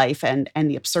real life and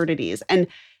the absurdities. And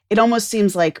it almost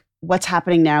seems like what's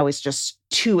happening now is just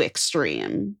too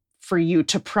extreme for you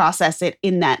to process it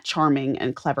in that charming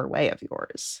and clever way of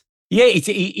yours. Yeah,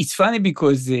 it's funny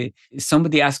because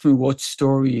somebody asked me what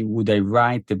story would I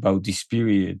write about this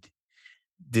period.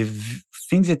 The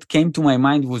thing that came to my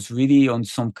mind was really on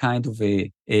some kind of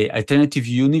a alternative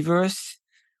universe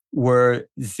where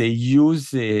they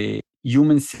use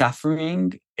human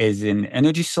suffering as an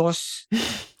energy source.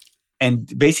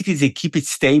 And basically, they keep it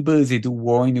stable. They do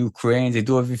war in Ukraine. They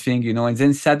do everything, and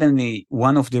then suddenly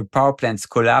one of their power plants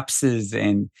collapses.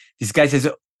 And this guy says,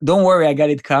 don't worry, I got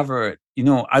it covered.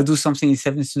 I'll do something in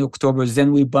 17th October.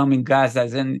 Then we bomb in Gaza.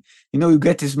 Then, you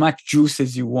get as much juice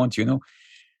as you want,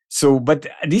 So, but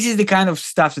this is the kind of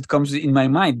stuff that comes in my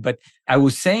mind. But I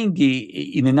was saying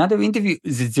in another interview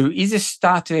that there is a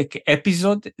Star Trek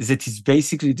episode that is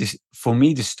basically, for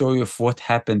me, the story of what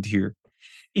happened here.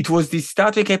 It was this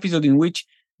Star Trek episode in which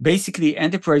basically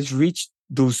Enterprise reached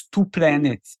those two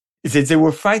planets that they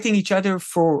were fighting each other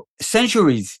for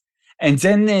centuries. And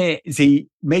then they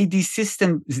made this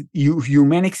system,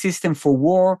 humanic system for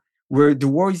war, where the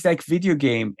war is like video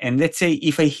game. And let's say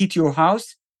if I hit your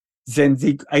house, then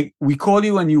we call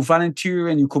you and you volunteer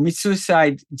and you commit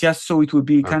suicide just so it will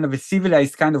be kind of a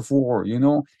civilized kind of war,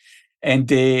 and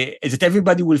that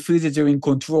everybody will feel that they're in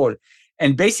control.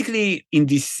 And basically in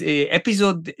this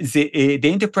episode, the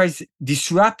Enterprise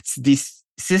disrupts this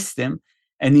system.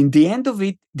 And in the end of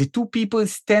it, the two people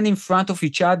stand in front of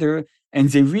each other and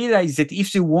they realize that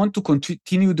if they want to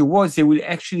continue the war, they will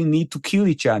actually need to kill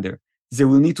each other. They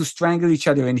will need to strangle each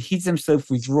other and hit themselves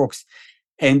with rocks.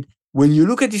 And when you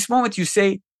look at this moment, you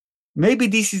say, maybe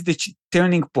this is the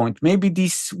turning point. Maybe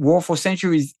this war for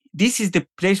centuries, this is the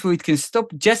place where it can stop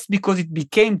just because it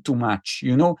became too much,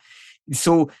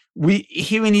 So we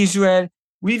here in Israel,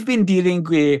 we've been dealing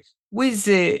with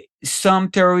some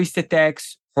terrorist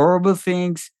attacks, horrible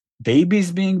things,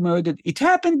 babies being murdered. It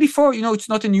happened before, it's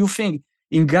not a new thing.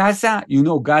 In Gaza,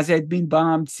 Gaza had been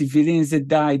bombed, civilians had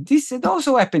died. This had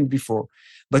also happened before.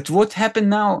 But what happened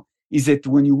now is that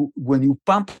when you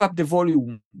pump up the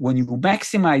volume, when you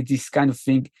maximize this kind of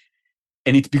thing,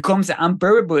 and it becomes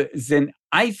unbearable, then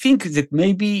I think that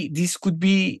maybe this could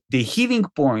be the healing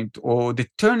point or the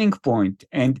turning point.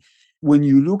 And when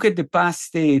you look at the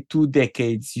past 2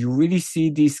 decades, you really see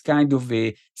this kind of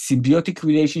a symbiotic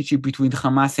relationship between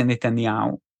Hamas and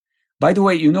Netanyahu. By the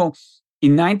way,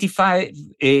 in 95,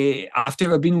 after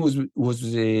Rabin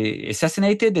was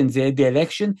assassinated and they had the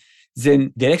election,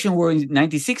 then the election were in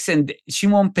 96 and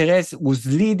Shimon Peres was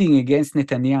leading against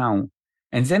Netanyahu.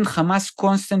 And then Hamas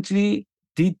constantly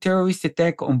did terrorist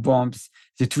attack on bombs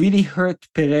that really hurt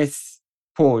Peres'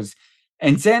 cause.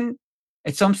 And then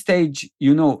at some stage,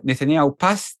 Netanyahu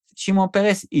passed Shimon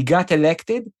Peres, he got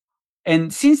elected.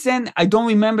 And since then, I don't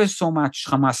remember so much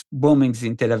Hamas bombings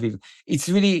in Tel Aviv. It's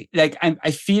really like,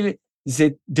 I feel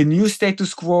that the new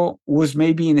status quo was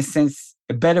maybe in a sense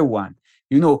a better one.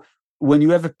 When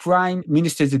you have a prime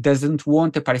minister that doesn't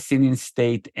want a Palestinian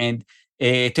state and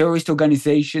a terrorist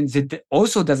organization that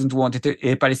also doesn't want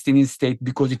a Palestinian state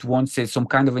because it wants some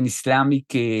kind of an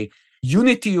Islamic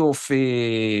unity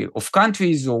of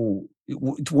countries or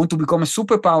it want to become a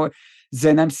superpower,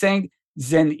 then I'm saying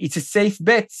then it's a safe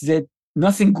bet that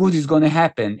nothing good is going to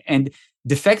happen. And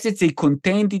the fact that they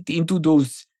contained it into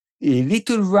those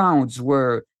little rounds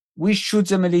where we shoot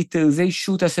them a little, they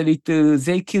shoot us a little,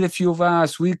 they kill a few of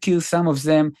us, we kill some of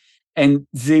them. And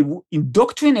they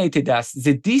indoctrinated us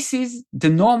that this is the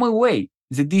normal way,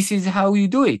 that this is how you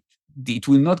do it. It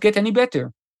will not get any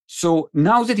better. So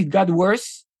now that it got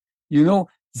worse,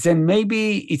 then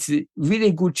maybe it's really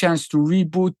a good chance to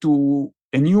reboot to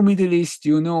a new Middle East,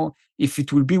 if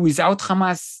it will be without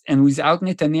Hamas and without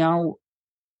Netanyahu,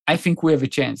 I think we have a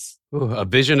chance. Ooh, a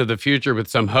vision of the future with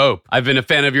some hope. I've been a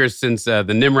fan of yours since the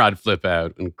Nimrod Flip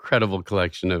Out, incredible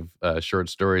collection of short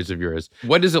stories of yours.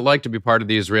 What is it like to be part of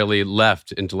the Israeli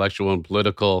left, intellectual and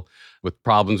political, with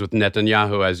problems with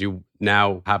Netanyahu as you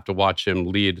now have to watch him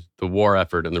lead the war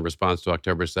effort in the response to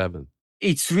October 7th?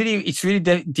 It's really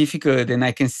difficult, and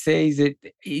I can say that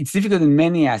it's difficult in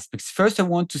many aspects. First, I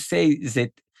want to say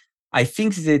that I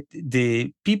think that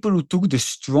the people who took the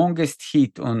strongest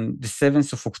hit on the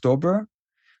 7th of October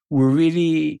were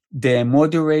really the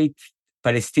moderate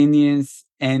Palestinians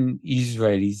and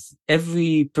Israelis.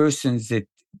 Every person that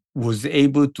was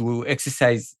able to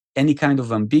exercise any kind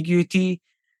of ambiguity,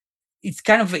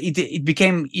 it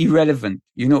became irrelevant.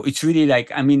 It's really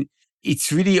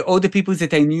it's really all the people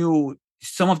that I knew,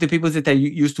 some of the people that I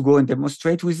used to go and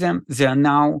demonstrate with them, they are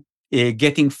now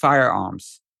getting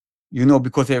firearms.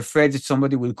 Because they're afraid that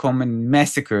somebody will come and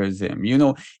massacre them.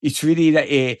 It's really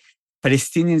like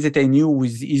Palestinians that I knew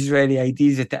with Israeli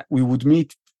ideas that we would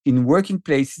meet in working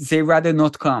place, they rather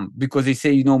not come because they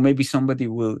say, maybe somebody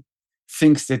will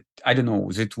think that, I don't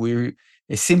know, that we're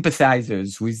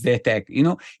sympathizers with the attack.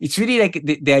 It's really like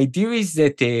the idea is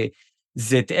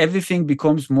that everything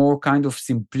becomes more kind of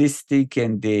simplistic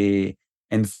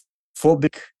and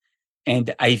phobic.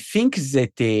 And I think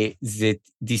that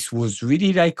this was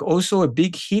really like also a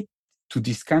big hit to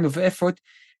this kind of effort,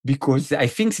 because I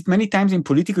think that many times in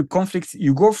political conflicts,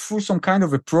 you go through some kind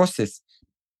of a process.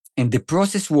 And the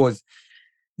process was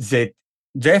that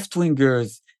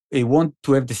left-wingers want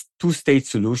to have this two-state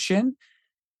solution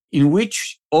in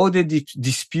which all the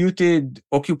disputed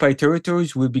occupied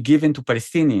territories will be given to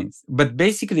Palestinians. But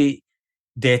basically,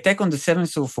 The attack on the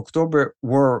 7th of October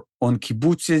were on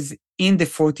kibbutzes in the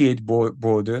 48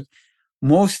 border,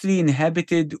 mostly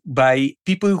inhabited by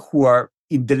people who are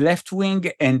in the left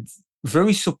wing and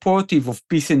very supportive of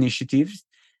peace initiatives.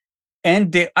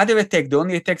 And the other attack, the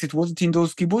only attack that wasn't in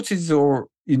those kibbutzes or,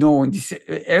 in this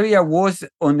area was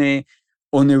on a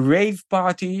rave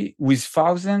party with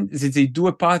thousands, that they do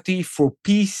a party for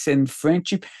peace and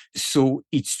friendship. So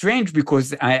it's strange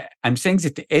because I'm saying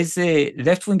that as a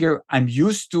left-winger, I'm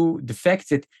used to the fact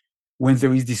that when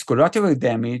there is this collateral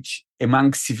damage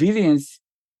among civilians,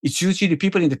 it's usually the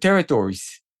people in the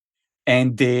territories.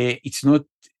 And it's not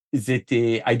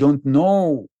that I don't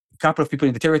know a couple of people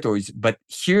in the territories, but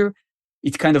here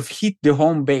it kind of hit the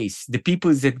home base, the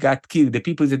people that got killed, the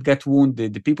people that got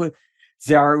wounded, the people.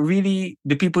 They are really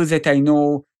the people that I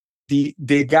know.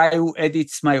 The guy who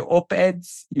edits my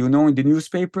op-eds, in the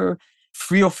newspaper,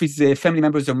 3 of his family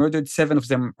members are murdered, 7 of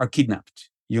them are kidnapped,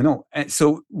 And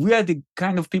so we are the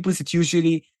kind of people that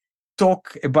usually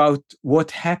talk about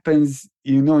what happens,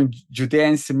 in Judea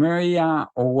and Samaria,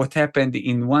 or what happened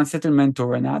in one settlement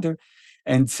or another.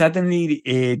 And suddenly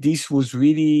this was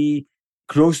really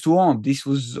close to home. This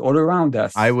was all around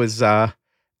us. I was...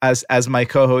 As my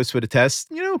co-host would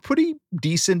attest, pretty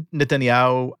decent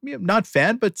Netanyahu, not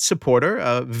fan, but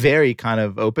supporter, very kind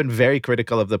of open, very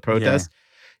critical of the protest. Yeah.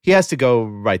 He has to go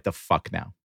right the fuck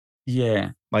now.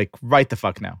 Yeah. Like right the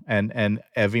fuck now. And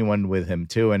everyone with him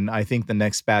too. And I think the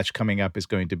next batch coming up is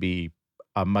going to be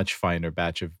a much finer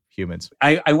batch of humans.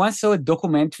 I once saw a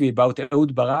documentary about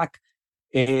Ehud Barak,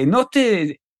 not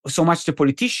so much the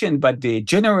politician, but the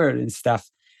general and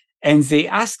stuff. And they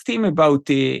asked him about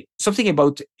something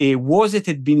about wars that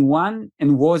had been won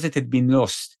and wars that had been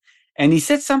lost. And he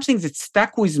said something that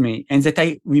stuck with me and that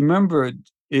I remembered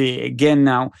again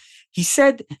now. He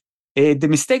said, the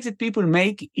mistake that people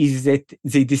make is that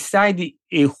they decide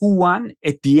who won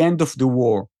at the end of the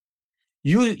war.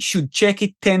 You should check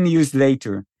it 10 years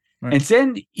later. Right. And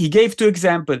then he gave 2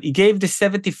 examples. He gave the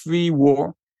 73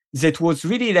 war that was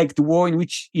really like the war in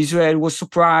which Israel was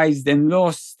surprised and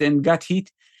lost and got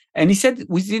hit. And he said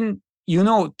within,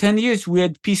 10 years, we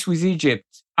had peace with Egypt.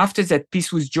 After that, peace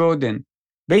with Jordan.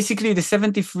 Basically, the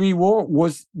 73 war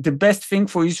was the best thing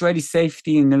for Israeli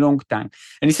safety in a long time.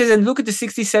 And he says, and look at the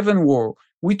 67 war.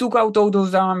 We took out all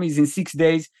those armies in 6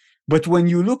 days. But when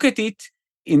you look at it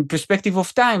in perspective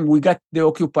of time, we got the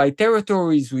occupied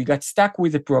territories. We got stuck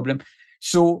with the problem.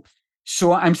 So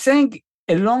I'm saying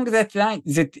along that line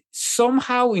that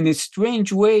somehow in a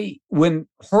strange way, when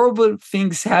horrible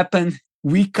things happen,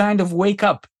 we kind of wake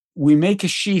up, we make a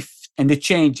shift and a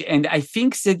change. And I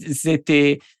think that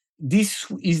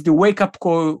this is the wake-up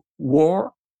call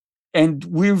war. And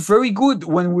we're very good,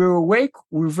 when we're awake,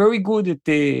 we're very good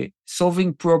at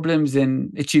solving problems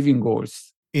and achieving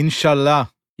goals.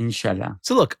 Inshallah. Inshallah.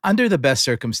 So look, under the best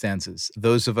circumstances,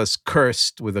 those of us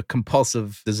cursed with a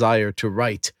compulsive desire to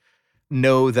write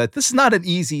know that this is not an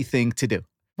easy thing to do.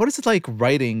 What is it like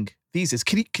writing thesis?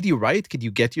 Could you write? Could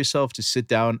you get yourself to sit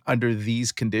down under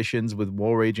these conditions with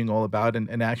war raging all about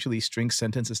and actually string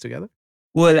sentences together?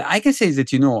 Well, I can say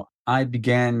that, I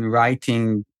began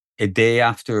writing a day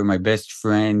after my best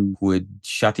friend who had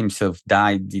shot himself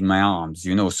died in my arms,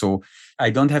 so I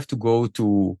don't have to go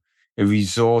to a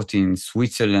resort in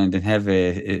Switzerland and have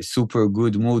a super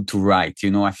good mood to write.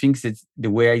 I think that the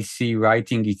way I see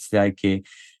writing, it's like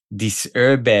this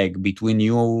airbag between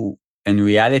you and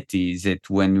reality, is that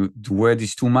when the word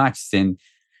is too much, then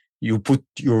you put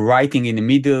your writing in the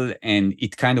middle and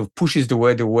it kind of pushes the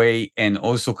word away and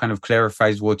also kind of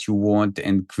clarifies what you want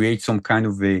and creates some kind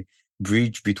of a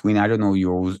bridge between,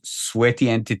 your sweaty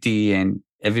entity and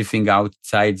everything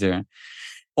outside there.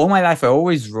 All my life, I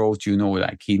always wrote,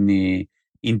 like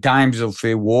in times of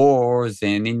wars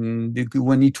and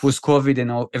when it was COVID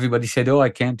and everybody said, I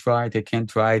can't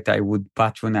write. I would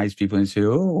patronize people and say,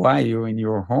 why? You're in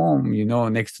your home,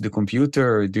 next to the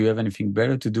computer. Do you have anything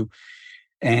better to do?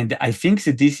 And I think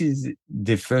that this is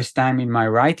the first time in my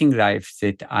writing life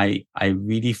that I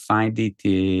really find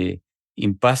it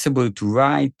impossible to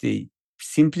write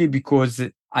simply because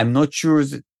I'm not sure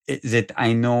that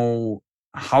I know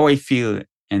how I feel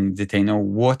and that I know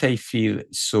what I feel.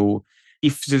 So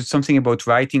if there's something about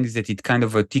writing is that it kind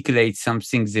of articulates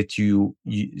something that you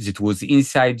that was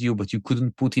inside you, but you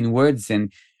couldn't put in words.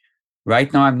 And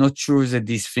right now, I'm not sure that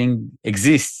this thing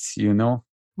exists,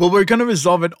 Well, we're going to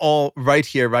resolve it all right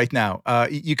here, right now.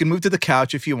 You can move to the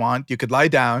couch if you want. You could lie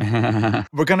down.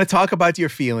 We're going to talk about your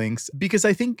feelings because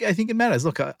I think it matters.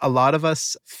 Look, a lot of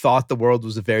us thought the world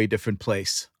was a very different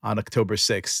place on October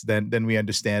 6th than we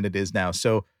understand it is now.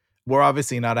 So We're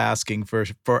obviously not asking for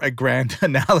a grand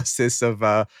analysis of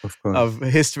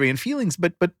history and feelings,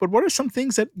 but what are some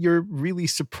things that you're really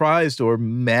surprised or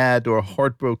mad or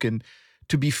heartbroken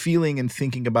to be feeling and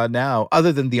thinking about now,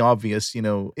 other than the obvious,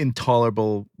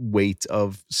 intolerable weight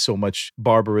of so much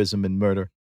barbarism and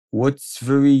murder? What's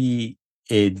very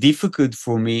difficult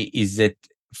for me is that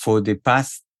for the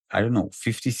past,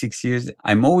 56 years,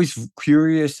 I'm always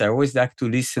curious. I always like to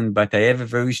listen, but I have a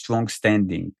very strong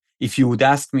standing. If you would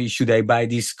ask me, should I buy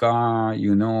this car?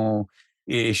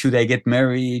 Should I get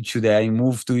married? Should I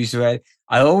move to Israel?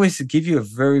 I always give you a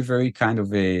very, very kind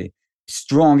of a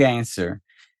strong answer.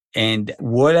 And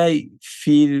what I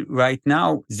feel right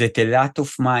now is that a lot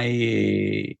of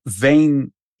my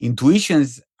vain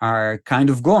intuitions are kind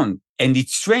of gone. And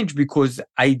it's strange because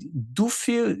I do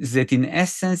feel that in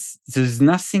essence, there's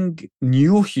nothing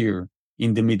new here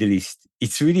in the Middle East.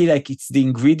 It's really like it's the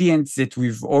ingredients that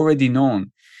we've already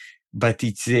known. But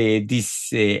it's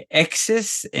this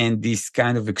excess and this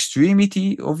kind of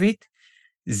extremity of it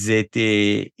that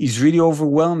is really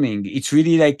overwhelming. It's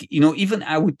really like, even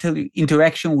I would tell you,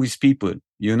 interaction with people,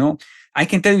 I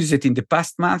can tell you that in the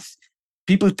past months,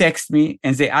 people text me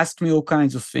and they ask me all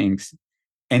kinds of things.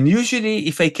 And usually,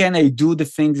 if I can, I do the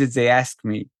things that they ask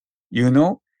me,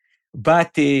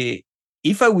 But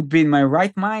if I would be in my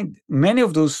right mind, many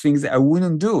of those things I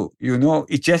wouldn't do,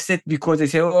 It's just that because I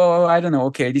say, I don't know,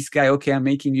 okay, this guy, okay, I'm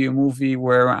making you a movie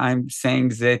where I'm saying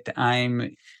that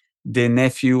I'm the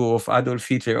nephew of Adolf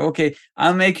Hitler. Okay,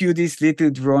 I'll make you this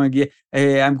little drawing.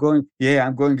 Yeah, I'm going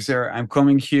there. I'm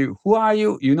coming here. Who are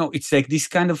you? It's like this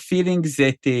kind of feelings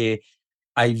that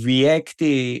I react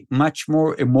much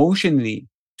more emotionally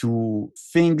to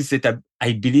things that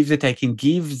I believe that I can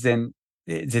give than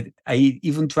that I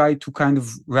even try to kind of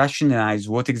rationalize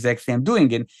what exactly I'm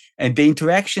doing. And the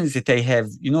interactions that I have,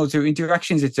 there are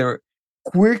interactions that are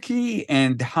quirky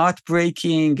and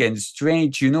heartbreaking and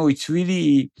strange. It's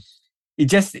really,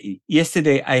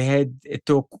 yesterday I had a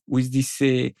talk with this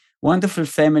wonderful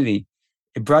family,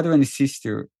 a brother and a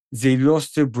sister. They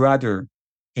lost their brother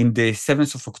in the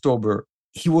 7th of October.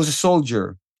 He was a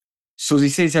soldier. So they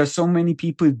say there are so many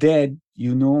people dead,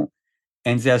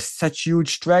 and there's such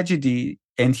huge tragedy.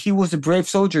 And he was a brave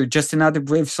soldier, just another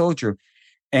brave soldier.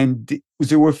 And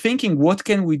they were thinking, what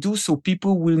can we do so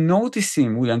people will notice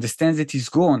him, will understand that he's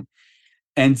gone?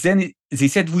 And then they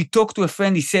said, we talked to a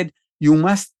friend, he said, you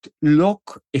must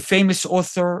lock a famous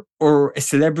author or a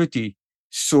celebrity.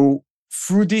 So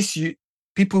through this,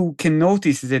 people can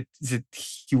notice that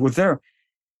he was there.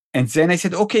 And then I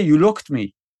said, okay, you locked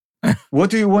me. What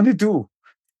do you want to do?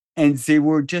 And they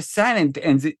were just silent.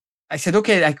 And I said,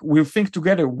 okay, we'll think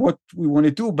together what we want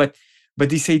to do. But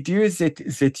this idea is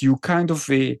that you kind of,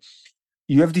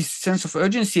 you have this sense of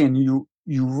urgency and you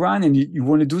run and you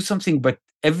want to do something, but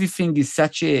everything is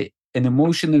such an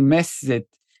emotional mess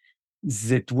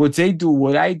that what they do,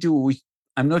 what I do,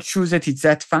 I'm not sure that it's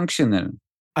that functional.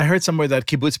 I heard somewhere that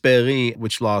Kibbutz Be'eri,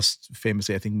 which lost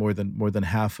famously, I think more than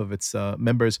half of its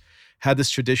members, had this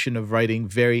tradition of writing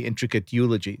very intricate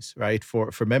eulogies, right,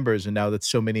 for members. And now that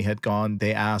so many had gone,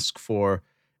 they ask for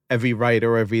every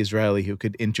writer or every Israeli who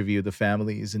could interview the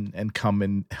families and come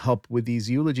and help with these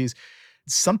eulogies.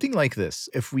 Something like this,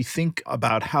 if we think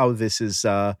about how this is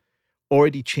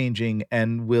already changing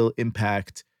and will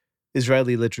impact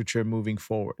Israeli literature moving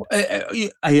forward.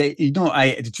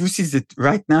 The truth is that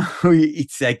right now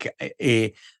it's like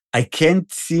I can't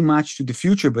see much to the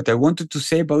future, but I wanted to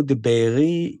say about the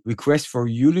Be'eri request for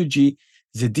eulogy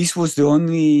that this was the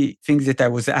only thing that I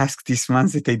was asked this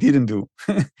month that I didn't do.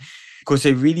 Because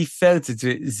I really felt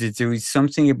that there is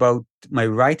something about my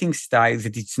writing style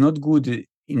that it's not good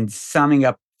in summing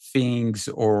up things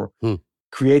or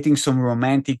creating some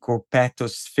romantic or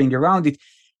pathos thing around it.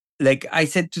 Like I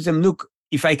said to them, look,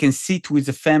 if I can sit with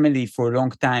the family for a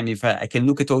long time, if I can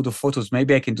look at all the photos,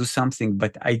 maybe I can do something,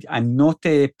 but I'm not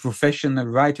a professional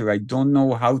writer. I don't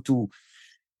know how to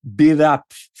build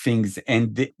up things.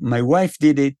 And my wife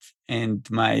did it and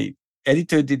my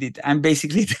editor did it. I'm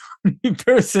basically the only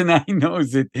person I know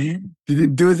that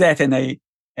didn't do that.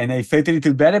 And I felt a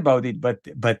little bad about it, but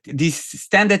this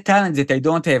standard talent that I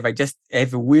don't have, I just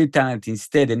have a weird talent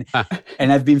instead.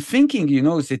 And I've been thinking,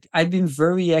 that I've been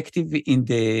very active in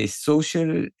the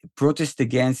social protest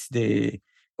against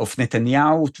of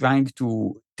Netanyahu trying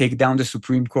to take down the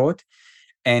Supreme Court.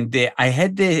 And I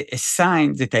had a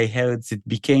sign that I heard that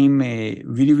became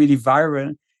really, really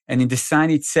viral. And in the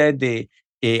sign, it said,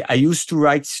 I used to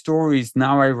write stories,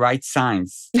 now I write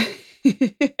signs.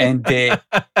 And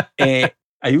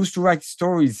I used to write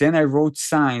stories, then I wrote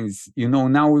signs,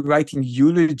 now we're writing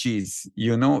eulogies,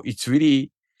 it's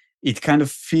really, it kind of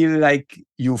feel like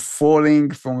you're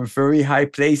falling from a very high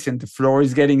place and the floor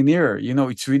is getting nearer. You know,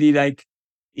 it's really like,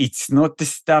 it's not the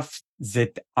stuff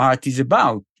that art is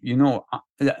about. You know,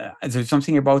 there's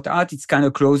something about art. It's kind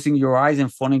of closing your eyes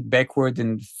and falling backward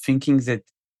and thinking that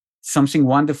something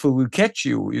wonderful will catch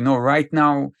you. You know, right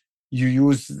now you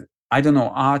use, I don't know,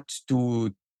 art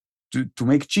to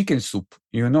make chicken soup.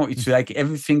 You know, it's like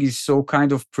everything is so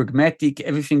kind of pragmatic.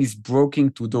 Everything is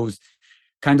broken to those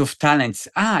kind of talents.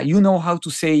 You know how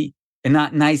to say a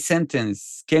nice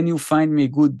sentence. Can you find me a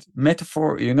good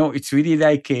metaphor? You know, it's really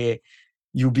like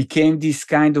you became this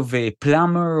kind of a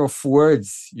plumber of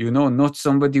words, you know, not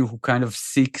somebody who kind of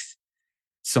seeks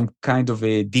some kind of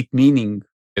a deep meaning.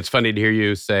 It's funny to hear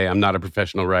you say, I'm not a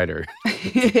professional writer.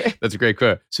 That's a great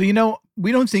quote. So, you know,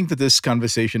 we don't think that this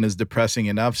conversation is depressing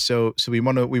enough. So we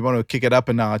want to kick it up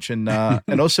a notch and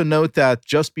and also note that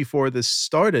just before this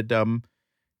started,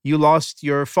 you lost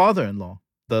your father-in-law,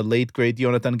 the late great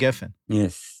Yonatan Geffen.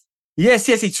 Yes,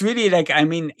 it's really like, I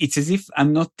mean, it's as if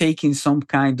I'm not taking some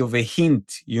kind of a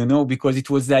hint, you know, because it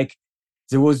was like,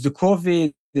 there was the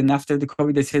COVID, and after the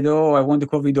COVID, they said, oh, I want the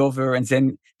COVID over. And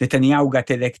then Netanyahu got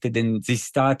elected and they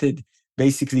started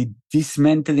basically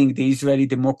dismantling the Israeli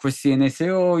democracy. And they say,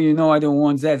 oh, you know, I don't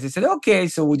want that. They said, okay,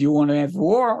 so would you want to have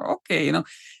war? Okay, you know.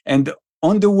 And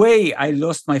on the way, I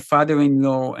lost my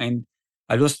father-in-law and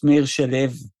I lost Meir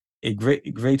Shalev, a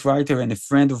great writer and a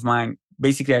friend of mine.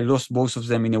 Basically, I lost both of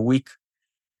them in a week.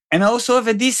 And I also have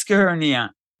a disc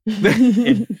hernia.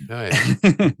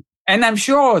 And I'm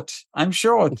short. Now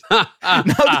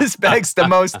this begs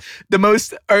the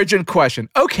most urgent question.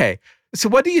 Okay, so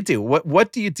what do you do?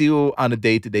 What do you do on a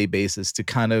day-to-day basis to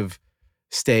kind of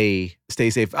stay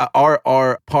safe?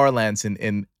 Our parlance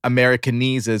in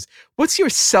Americanese is, what's your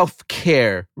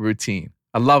self-care routine?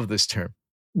 I love this term.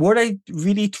 What I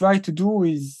really try to do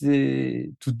is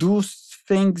to do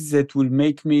things that will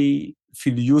make me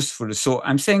feel useful. So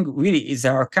I'm saying really,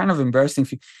 there are kind of embarrassing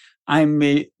things. I'm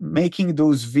making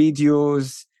those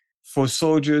videos for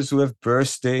soldiers who have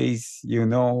birthdays, you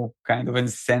know, kind of, and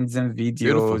send them videos,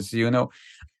 Beautiful. You know.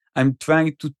 I'm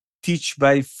trying to teach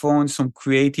by phone some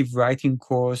creative writing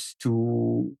course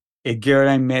to a girl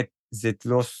I met that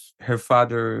lost her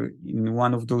father in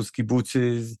one of those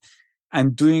kibbutzes.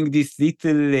 I'm doing this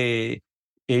little a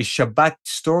Shabbat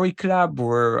story club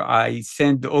where I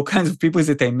send all kinds of people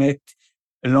that I met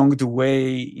along the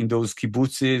way in those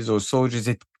kibbutzes or soldiers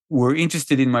that were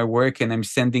interested in my work, and I'm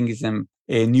sending them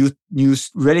new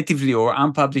relatively or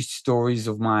unpublished stories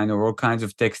of mine or all kinds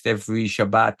of text every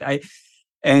Shabbat.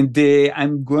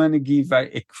 I'm going to give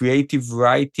a creative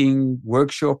writing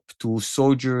workshop to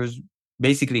soldiers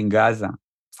basically in Gaza,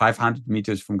 500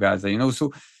 meters from Gaza, you know.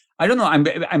 So I don't know.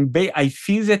 I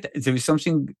feel that there is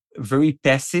something very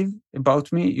passive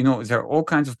about me. You know, there are all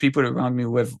kinds of people around me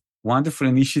who have wonderful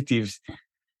initiatives.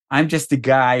 I'm just a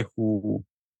guy who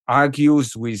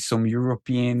argues with some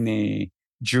European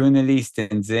journalist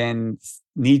and then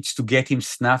needs to get him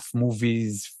snuff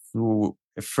movies through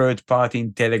a third party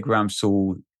in Telegram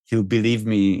so he'll believe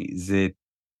me that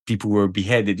people were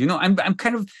beheaded. You know,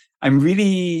 I'm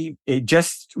really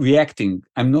just reacting.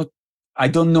 I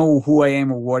don't know who I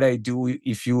am or what I do.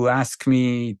 If you ask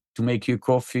me to make you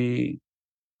coffee,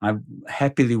 I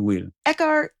happily will.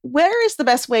 Ekar, where is the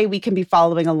best way we can be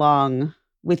following along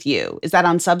with you? Is that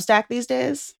on Substack these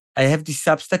days? I have this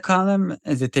Substack column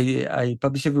that I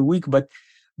publish every week, but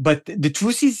the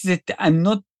truth is that I'm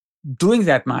not doing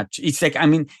that much. It's like, I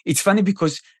mean, it's funny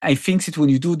because I think that when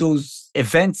you do those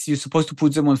events, you're supposed to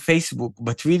put them on Facebook,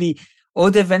 but really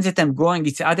all the events that I'm going,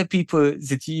 it's other people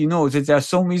that, you know, that they are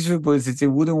so miserable that they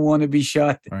wouldn't want to be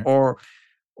shot, right.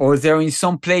 or they're in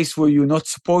some place where you're not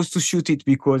supposed to shoot it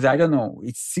because, I don't know,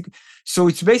 so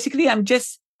it's basically,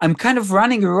 I'm kind of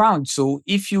running around. So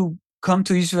if you come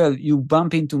to Israel, you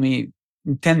bump into me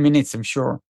in 10 minutes, I'm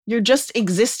sure. You're just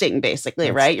existing, basically,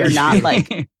 right? You're not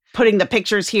like putting the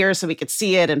pictures here so we could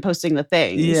see it and posting the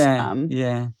things.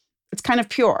 Yeah. It's kind of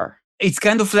pure. It's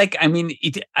kind of like, I mean,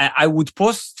 I would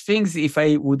post things if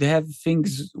I would have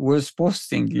things worth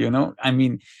posting, you know? I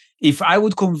mean, if I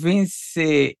would convince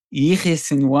Yihya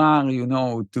Sinwar, you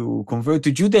know, to convert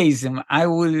to Judaism, I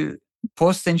will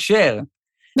post and share.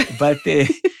 But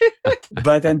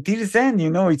but until then, you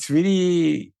know, it's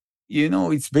really, you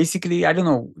know, it's basically, I don't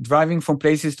know, driving from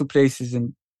places to places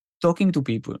and talking to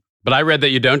people. But I read that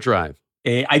you don't drive.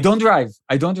 I don't drive.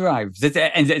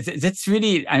 That's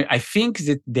really, I think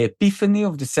that the epiphany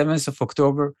of the 7th of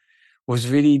October was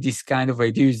really this kind of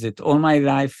idea that all my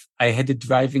life I had a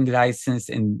driving license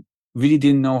and really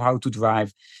didn't know how to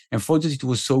drive and thought that it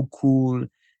was so cool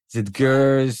that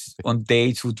girls on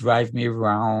dates would drive me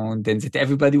around, and that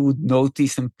everybody would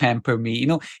notice and pamper me. You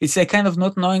know, it's like kind of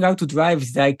not knowing how to drive.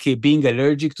 It's like being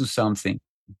allergic to something,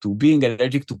 to being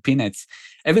allergic to peanuts.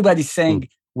 Everybody's saying,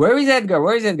 where is Edgar?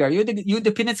 Where is Edgar? You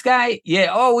the peanuts guy? Yeah.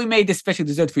 Oh, we made a special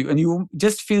dessert for you. And you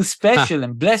just feel special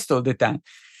and blessed all the time.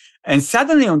 And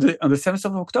suddenly on the 7th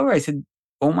of October, I said,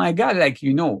 oh my God, like,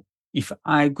 you know, if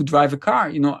I could drive a car,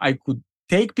 you know, I could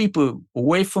take people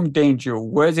away from danger,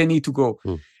 where they need to go.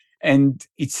 And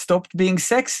it stopped being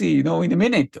sexy, you know, in a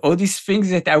minute. All these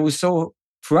things that I was so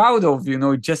proud of, you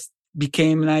know, just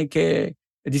became like a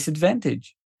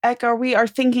disadvantage. Edgar, we are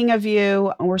thinking of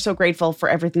you, and we're so grateful for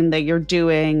everything that you're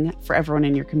doing for everyone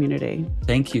in your community.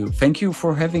 Thank you. Thank you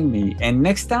for having me. And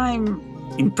next time,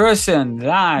 in person,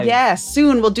 live. Yes,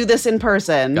 soon we'll do this in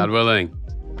person. God willing.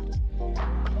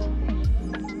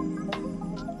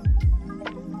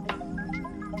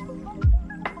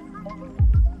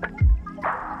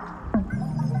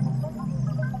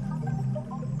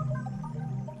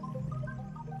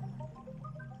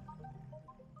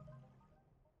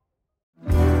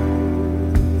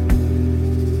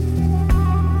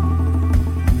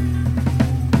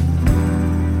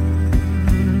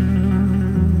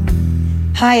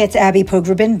 Hi, it's Abby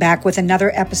Pogrubin back with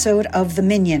another episode of The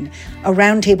Minyan, a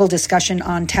roundtable discussion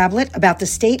on Tablet about the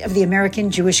state of the American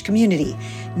Jewish community.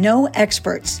 No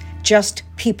experts, just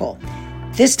people.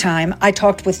 This time, I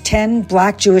talked with 10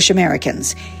 Black Jewish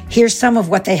Americans. Here's some of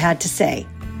what they had to say.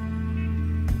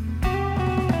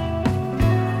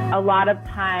 A lot of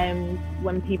times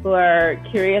when people are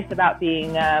curious about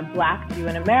being a Black Jew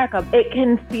in America, it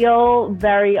can feel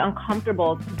very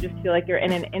uncomfortable to just feel like you're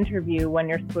in an interview when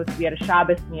you're supposed to be at a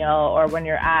Shabbos meal or when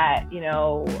you're at,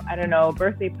 a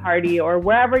birthday party or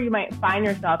wherever you might find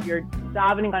yourself. You're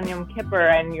davening on Yom Kippur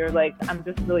and you're like, I'm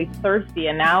just really thirsty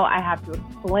and now I have to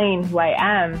explain who I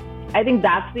am. I think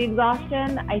that's the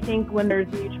exhaustion. I think when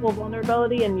there's mutual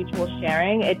vulnerability and mutual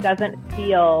sharing, it doesn't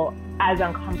feel as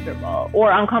uncomfortable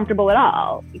or uncomfortable at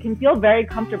all. It can feel very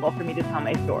comfortable for me to tell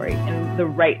my story in the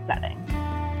right setting.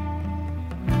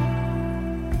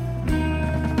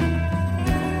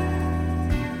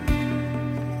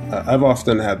 I've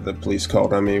often had the police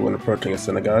called on me when approaching a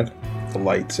synagogue. The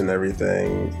lights and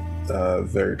everything,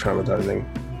 very traumatizing.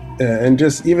 And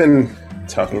just even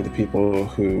talking to people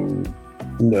who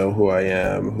know who I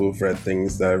am, who've read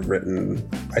things that I've written,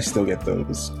 I still get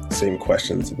those same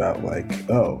questions about like,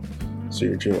 oh, so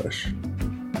you're Jewish.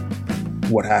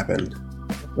 What happened,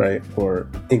 right? Or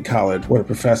in college, when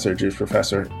a Jewish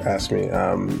professor asked me,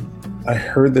 I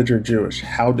heard that you're Jewish.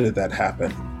 How did that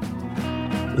happen?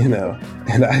 You know,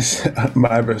 and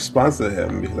my response to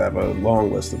him, because I have a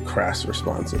long list of crass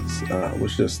responses,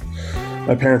 was just,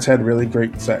 my parents had really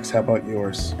great sex. How about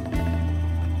yours?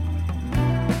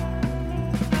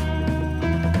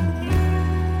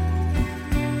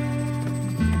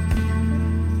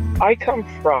 I come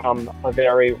from a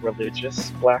very religious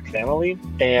Black family,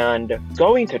 and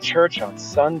going to church on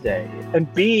Sunday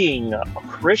and being a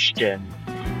Christian,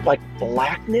 like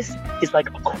Blackness is like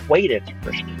equated to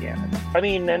Christianity. I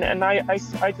mean, and I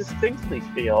distinctly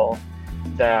feel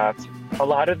that a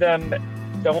lot of them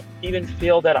don't even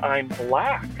feel that I'm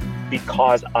Black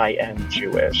because I am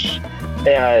Jewish.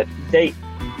 They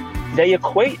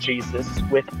equate Jesus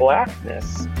with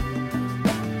Blackness.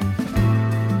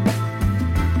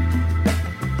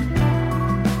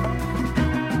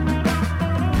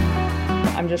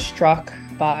 I'm just struck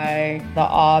by the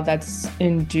awe that's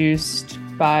induced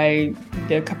by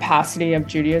the capacity of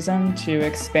Judaism to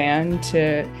expand,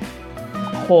 to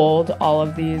hold all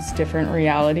of these different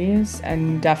realities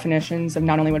and definitions of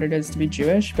not only what it is to be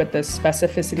Jewish, but the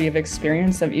specificity of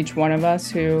experience of each one of us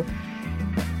who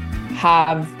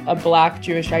have a Black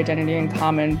Jewish identity in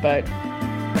common, but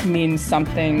means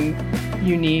something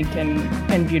unique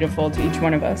and beautiful to each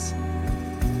one of us.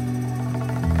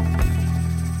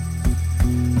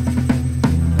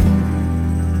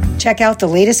 Check out the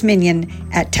latest Minyan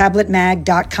at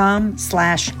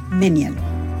tabletmag.com/Minyan.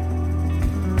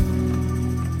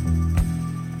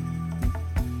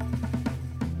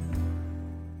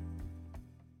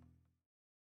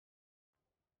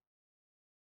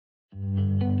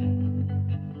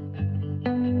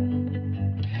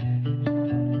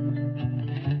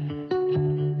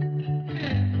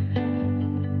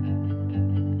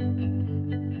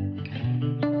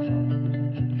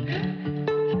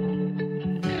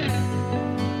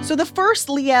 So the first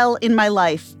Liel in my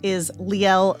life is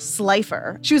Liel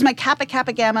Slifer. She was my Kappa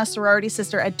Kappa Gamma sorority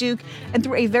sister at Duke, and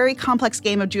through a very complex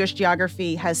game of Jewish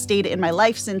geography has stayed in my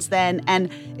life since then and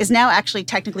is now actually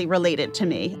technically related to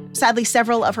me. Sadly,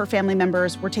 several of her family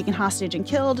members were taken hostage and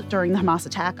killed during the Hamas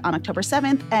attack on October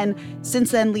 7th, and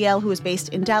since then, Liel, who is based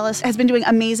in Dallas, has been doing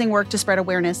amazing work to spread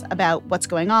awareness about what's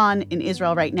going on in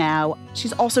Israel right now.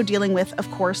 She's also dealing with,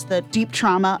 of course, the deep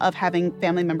trauma of having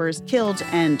family members killed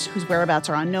and whose whereabouts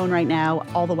are unknown right now,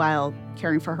 all the while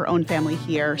caring for her own family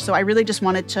here. So I really just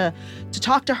wanted to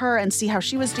talk to her and see how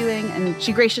she was doing, and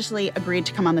she graciously agreed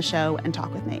to come on the show and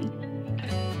talk with me.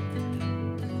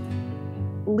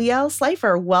 Liel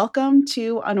Slifer, welcome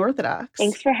to Unorthodox.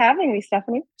 Thanks for having me,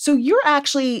 Stephanie. So you're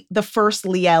actually the first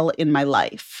Liel in my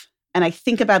life, and I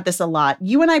think about this a lot.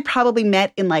 You and I probably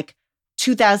met in like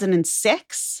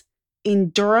 2006 in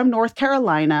Durham, North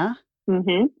Carolina,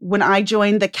 when I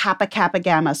joined the Kappa Kappa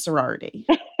Gamma sorority.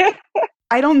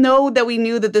 I don't know that we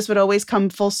knew that this would always come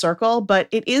full circle, but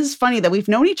it is funny that we've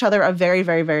known each other a very,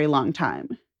 very, very long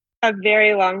time. A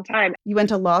very long time. You went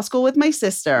to law school with my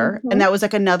sister, and that was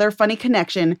like another funny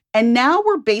connection. And now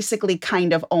we're basically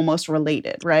kind of almost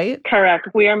related, right? Correct.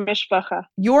 We are mishpacha.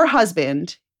 Your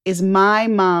husband is my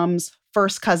mom's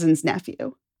first cousin's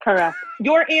nephew. Correct.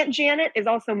 Your Aunt Janet is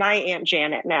also my Aunt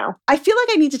Janet now. I feel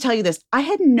like I need to tell you this. I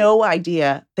had no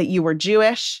idea that you were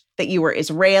Jewish, that you were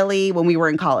Israeli when we were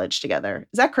in college together.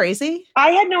 Is that crazy?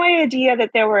 I had no idea that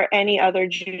there were any other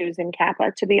Jews in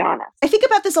Kappa, to be honest. I think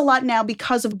about this a lot now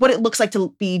because of what it looks like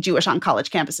to be Jewish on college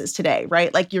campuses today,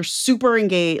 right? Like you're super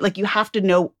engaged, like you have to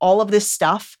know all of this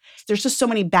stuff. There's just so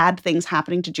many bad things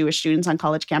happening to Jewish students on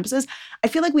college campuses. I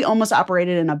feel like we almost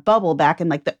operated in a bubble back in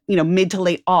like the, mid to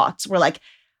late aughts where like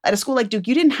at a school like Duke,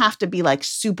 you didn't have to be like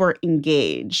super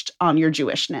engaged on your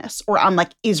Jewishness or on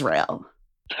like Israel.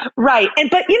 Right.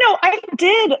 But I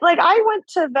did, I went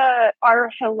to our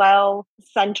Hillel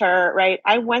Center, right?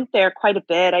 I went there quite a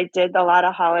bit. I did a lot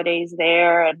of holidays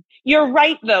there. And you're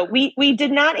right, though. We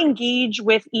did not engage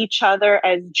with each other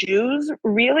as Jews.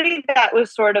 Really, that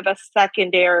was sort of a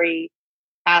secondary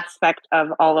aspect of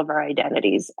all of our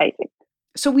identities, I think.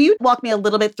 So will you walk me a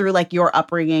little bit through like your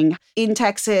upbringing in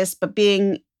Texas, but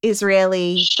being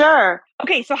Israeli? Sure.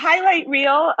 Okay, so highlight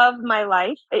reel of my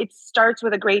life. It starts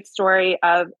with a great story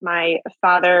of my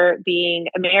father being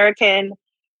American,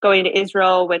 going to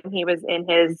Israel when he was in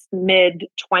his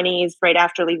mid-20s, right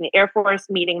after leaving the Air Force,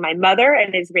 meeting my mother,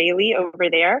 an Israeli over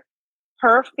there.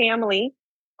 Her family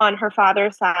on her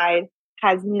father's side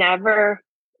has never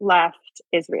left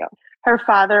Israel. Her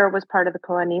father was part of the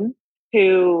Kohanim,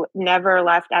 who never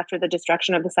left after the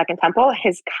destruction of the Second Temple.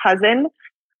 His cousin,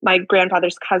 my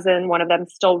grandfather's cousin, one of them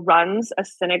still runs a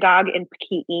synagogue in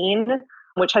Pekín,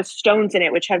 which has stones in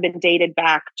it, which have been dated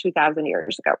back 2,000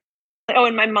 years ago. Oh,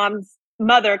 and my mom's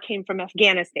mother came from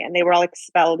Afghanistan. They were all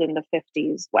expelled in the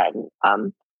 50s when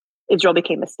Israel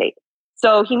became a state.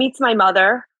 So he meets my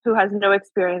mother, who has no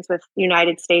experience with the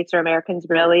United States or Americans,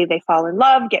 really. They fall in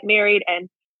love, get married, and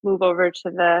move over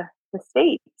to the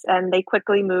States. And they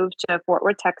quickly moved to Fort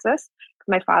Worth, Texas.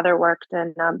 My father worked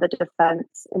in the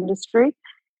defense industry,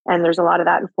 and there's a lot of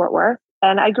that in Fort Worth.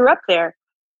 And I grew up there.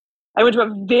 I went to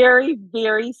a very,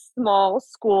 very small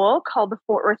school called the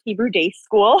Fort Worth Hebrew Day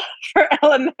School for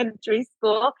elementary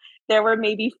school. There were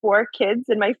maybe 4 kids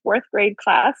in my 4th grade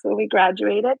class when we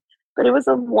graduated, but it was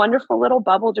a wonderful little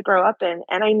bubble to grow up in.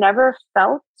 And I never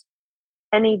felt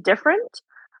any different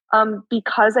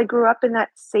because I grew up in that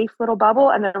safe little bubble,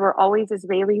 and there were always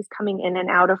Israelis coming in and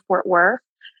out of Fort Worth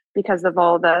because of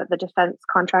all the defense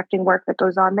contracting work that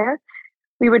goes on there.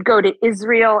 We would go to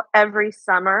Israel every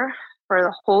summer for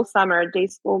the whole summer. Day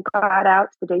school got out,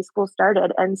 the day school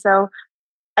started. And so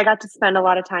I got to spend a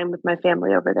lot of time with my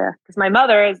family over there because my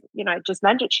mother, as I just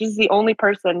mentioned, she's the only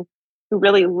person who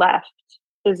really left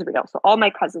Israel. So all my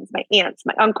cousins, my aunts,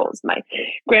 my uncles, my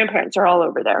grandparents are all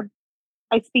over there.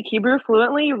 I speak Hebrew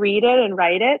fluently, read it and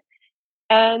write it.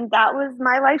 And that was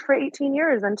my life for 18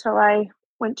 years until I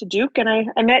went to Duke and I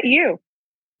met you.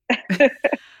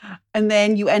 And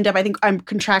then you end up, I think I'm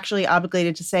contractually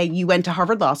obligated to say you went to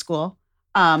Harvard Law School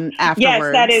afterwards.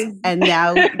 Yes, that is. And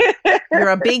now you're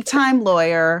a big time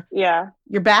lawyer. Yeah.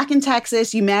 You're back in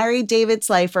Texas. You married David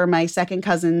Slifer, my second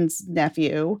cousin's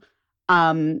nephew.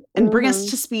 And bring us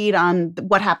to speed on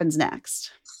what happens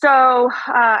next. So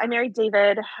I married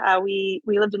David. We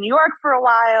lived in New York for a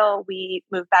while. We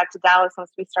moved back to Dallas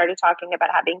once we started talking about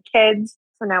having kids.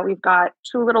 So now we've got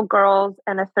 2 little girls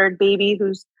and a 3rd baby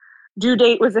whose due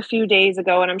date was a few days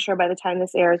ago. And I'm sure by the time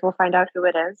this airs, we'll find out who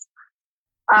it is.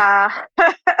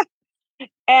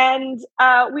 And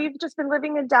we've just been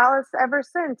living in Dallas ever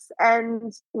since.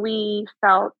 And we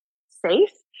felt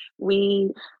safe.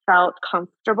 We felt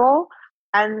comfortable.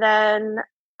 And then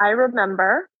I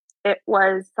remember it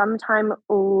was sometime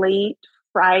late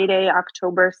Friday,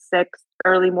 October 6th,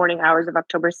 early morning hours of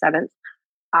October 7th.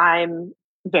 I'm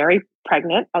very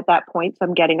pregnant at that point, so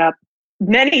I'm getting up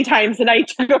many times a night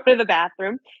to go to the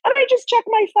bathroom, and I just check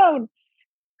my phone.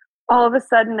 All of a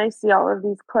sudden, I see all of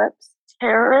these clips.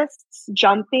 Terrorists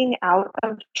jumping out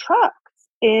of trucks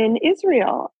in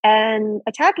Israel and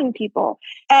attacking people.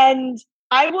 And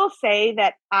I will say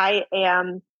that I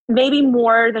am maybe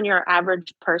more than your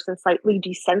average person, slightly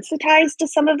desensitized to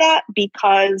some of that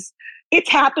because it's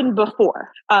happened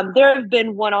before. There have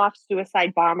been one-off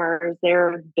suicide bombers.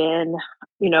 There have been,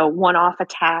 one-off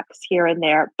attacks here and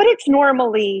there, but it's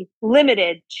normally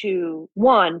limited to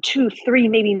 1, 2, 3,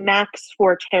 maybe max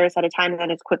 4 terrorists at a time, and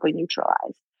then it's quickly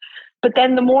neutralized. But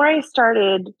then the more I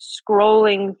started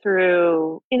scrolling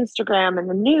through Instagram and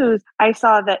the news, I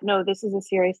saw that, no, this is a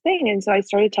serious thing. And so I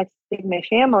started texting my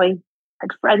family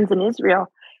and friends in Israel,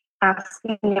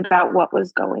 asking about what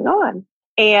was going on.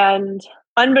 And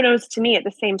unbeknownst to me, at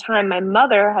the same time, my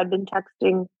mother had been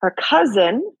texting her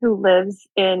cousin who lives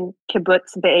in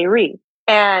Kibbutz Be'eri.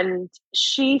 And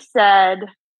she said,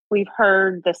 we've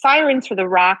heard the sirens for the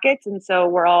rockets, and so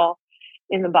we're all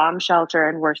in the bomb shelter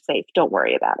and we're safe. Don't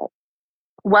worry about it.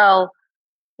 Well,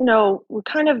 we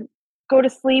kind of go to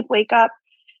sleep, wake up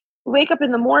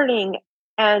in the morning,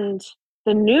 and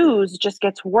the news just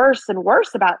gets worse and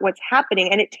worse about what's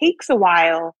happening. And it takes a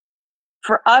while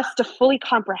for us to fully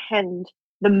comprehend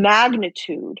the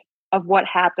magnitude of what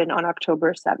happened on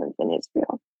October 7th in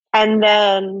Israel. And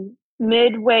then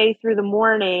midway through the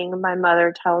morning, my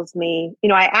mother tells me,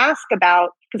 I ask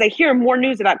about, because I hear more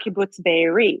news about Kibbutz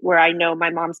Be'eri, where I know my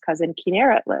mom's cousin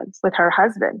Kinneret lives with her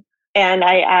husband. And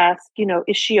I ask,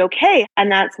 is she okay?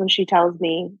 And that's when she tells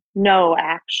me, no,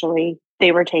 actually,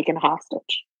 they were taken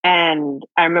hostage. And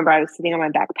I remember I was sitting on my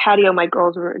back patio, my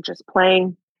girls were just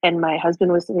playing, and my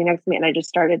husband was sitting next to me, and I just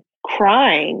started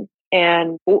crying.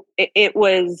 And it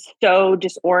was so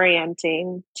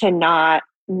disorienting to not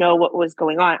know what was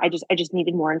going on. I just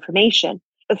needed more information.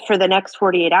 For the next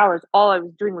 48 hours, all I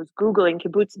was doing was Googling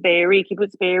Kibbutz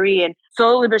Be'eri. And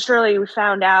slowly but surely, we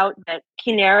found out that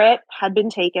Kinneret had been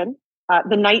taken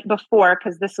the night before,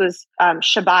 because this was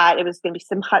Shabbat. It was going to be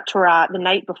Simchat Torah. The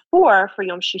night before, for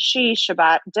Yom Shishi,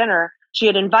 Shabbat dinner, she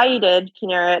had invited,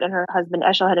 Kinneret and her husband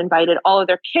Eshel had invited all of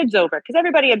their kids over, because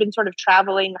everybody had been sort of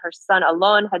traveling. Her son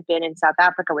Alon had been in South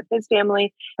Africa with his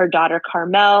family. Her daughter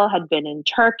Carmel had been in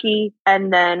Turkey.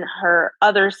 And then her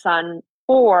other son,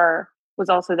 Or, was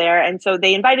also there. And so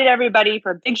they invited everybody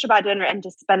for a big Shabbat dinner and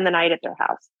to spend the night at their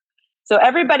house. So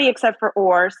everybody except for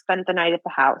Or spent the night at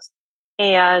the house.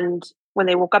 And when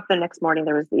they woke up the next morning,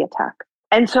 there was the attack.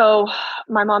 And so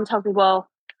my mom tells me, well,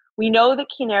 we know that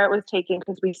Kinneret was taken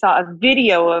because we saw a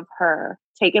video of her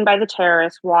taken by the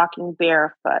terrorists walking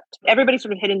barefoot. Everybody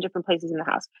sort of hid in different places in the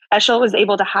house. Eshel was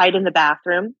able to hide in the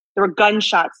bathroom. There were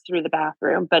gunshots through the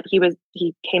bathroom, but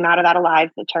he came out of that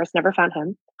alive. The terrorists never found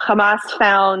him. Hamas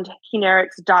found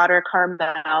Kinneret's daughter,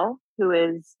 Carmel, who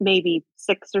is maybe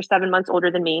 6 or 7 months older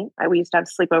than me. We used to have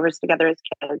sleepovers together as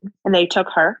kids, and they took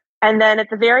her. And then at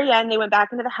the very end, they went back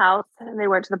into the house and they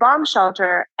went to the bomb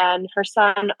shelter, and her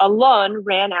son, Alon,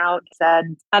 ran out and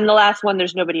said, I'm the last one.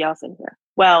 There's nobody else in here.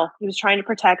 Well, he was trying to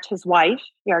protect his wife,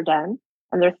 Yarden,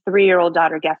 and their 3-year-old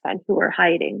daughter, Geffen, who were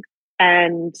hiding.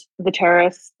 And the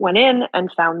terrorists went in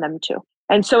and found them too.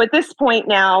 And so at this point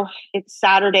now, it's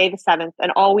Saturday the 7th,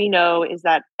 and all we know is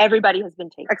that everybody has been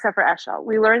taken, except for Eshel.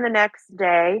 We learn the next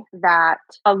day that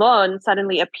Alon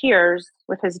suddenly appears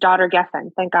with his daughter,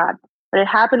 Geffen, thank God. What had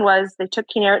happened was they took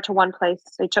Kinneret to one place,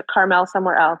 they took Carmel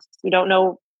somewhere else. We don't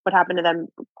know what happened to them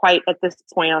quite at this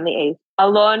point on the 8th.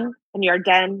 Alon and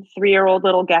Yarden, 3-year-old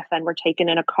little Geffen, were taken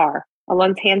in a car.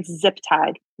 Alon's hands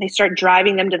zip-tied. They start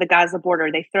driving them to the Gaza border.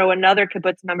 They throw another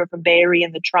kibbutz member from Be'eri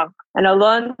in the trunk. And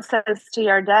Alon says to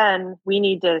Yarden, we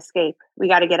need to escape. We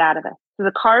got to get out of this. So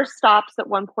the car stops at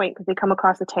one point because they come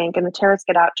across a tank, and the terrorists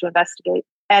get out to investigate.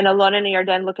 And Alon and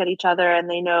Yarden look at each other and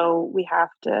they know we have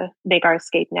to make our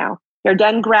escape now.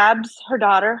 Yarden grabs her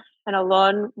daughter and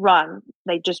Alon run.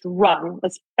 They just run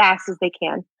as fast as they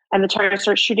can. And the terrorists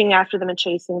start shooting after them and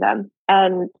chasing them.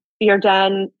 And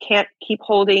Yarden can't keep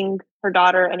holding her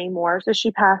daughter anymore, so she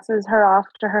passes her off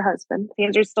to her husband. The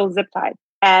hands are still zip-tied.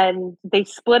 And they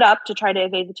split up to try to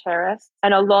evade the terrorists.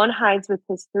 And Alon hides with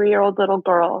his 3-year-old little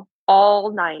girl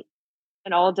all night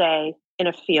and all day in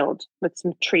a field with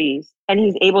some trees. And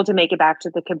he's able to make it back to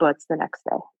the kibbutz the next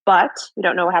day. But we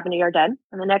don't know what happened to Yarden.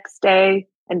 And the next day,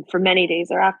 and for many days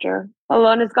thereafter,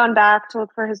 Alon has gone back to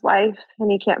look for his wife,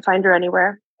 and he can't find her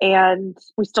anywhere. And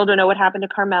we still don't know what happened to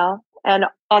Carmel. And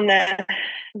on the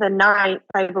 9th,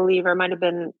 I believe, or it might have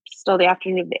been still the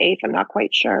afternoon of the 8th, I'm not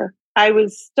quite sure. I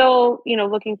was still,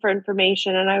 looking for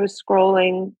information, and I was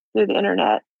scrolling through the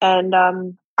internet, and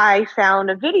I found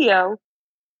a video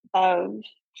of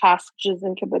hostages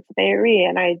in Kibbutz Be'eri,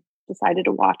 and I decided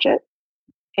to watch it.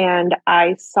 And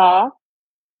I saw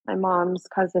my mom's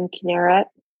cousin Kinneret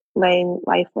laying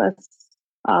lifeless.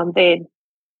 They'd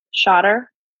shot her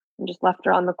and just left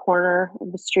her on the corner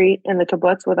of the street in the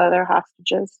kibbutz with other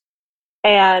hostages.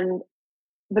 And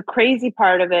the crazy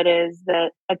part of it is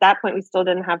that at that point we still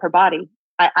didn't have her body.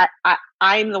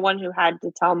 I'm the one who had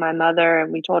to tell my mother,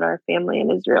 and we told our family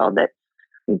in Israel that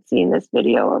we'd seen this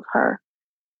video of her.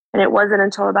 And it wasn't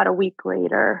until about a week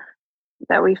later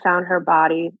that we found her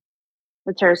body.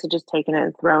 The terrorists had just taken it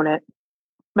and thrown it.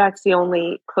 That's the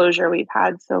only closure we've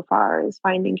had so far, is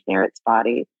finding Kinneret's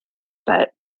body. But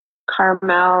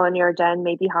Carmel and Yarden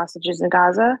may be hostages in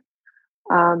Gaza.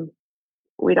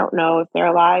 We don't know if they're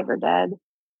alive or dead.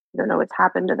 We don't know what's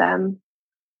happened to them.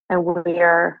 And we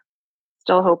are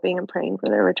still hoping and praying for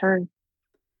their return.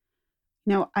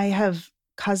 I have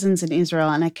cousins in Israel,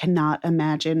 and I cannot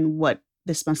imagine what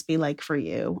this must be like for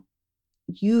you.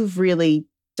 You've really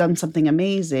done something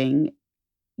amazing.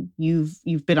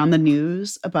 You've been on the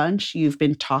news a bunch. You've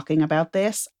been talking about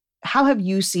this. How have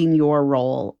you seen your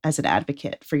role as an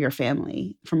advocate for your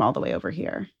family from all the way over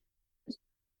here?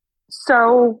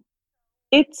 So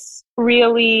it's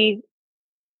really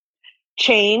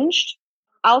changed.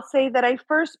 I'll say that I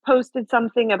first posted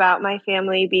something about my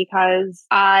family because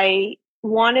I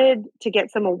wanted to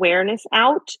get some awareness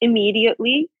out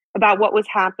immediately about what was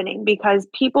happening, because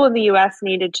people in the US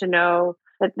needed to know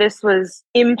that this was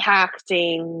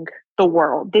impacting the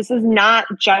world. This is not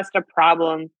just a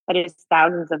problem that is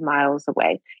thousands of miles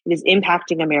away. It is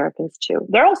impacting Americans too.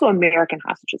 They're also American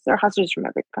hostages. They're hostages from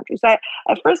every country. So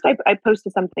at first I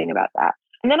posted something about that.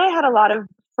 And then I had a lot of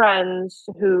friends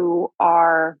who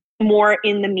are more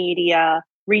in the media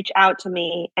reach out to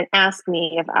me and ask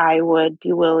me if I would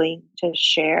be willing to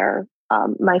share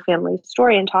my family's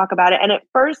story and talk about it. And at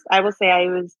first, I will say I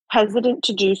was hesitant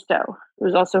to do so. It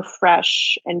was also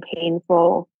fresh and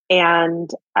painful. And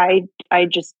I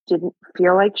just didn't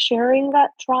feel like sharing that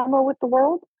trauma with the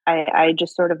world. I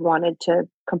just sort of wanted to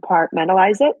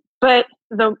compartmentalize it. But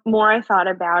the more I thought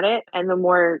about it and the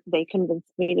more they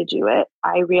convinced me to do it,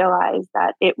 I realized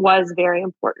that it was very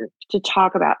important to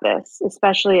talk about this,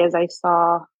 especially as I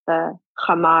saw the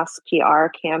Hamas PR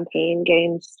campaign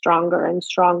getting stronger and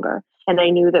stronger. And I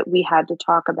knew that we had to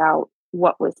talk about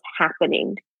what was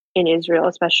happening in Israel,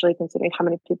 especially considering how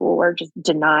many people were just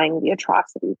denying the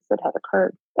atrocities that had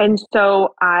occurred. And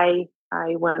so I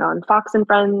went on Fox and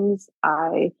Friends.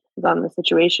 I was on the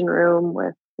Situation Room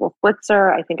with Wolf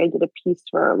Blitzer. I think I did a piece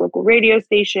for a local radio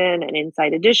station and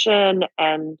Inside Edition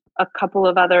and a couple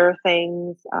of other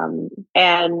things.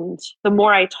 And the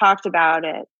more I talked about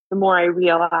it, the more I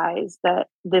realized that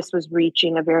this was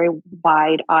reaching a very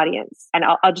wide audience. And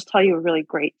I'll just tell you a really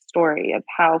great story of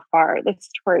how far this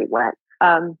story went.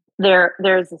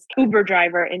 There's this Uber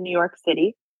driver in New York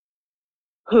City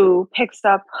who picks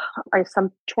up some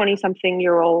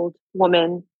 20-something-year-old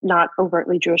woman, not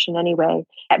overtly Jewish in any way,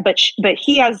 but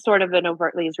he has sort of an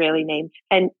overtly Israeli name.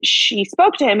 And she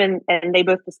spoke to him, and they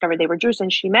both discovered they were Jewish.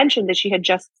 And she mentioned that she had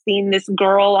just seen this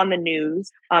girl on the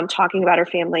news talking about her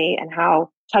family and how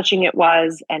touching it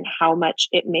was and how much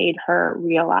it made her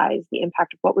realize the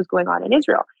impact of what was going on in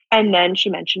Israel. And then she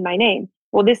mentioned my name.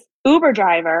 Well, this Uber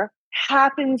driver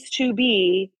happens to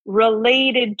be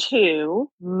related to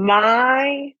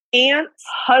my aunt's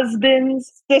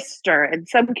husband's sister in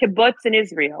some kibbutz in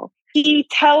Israel. He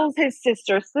tells his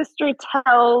sister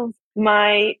tells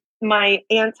my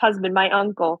aunt's husband, my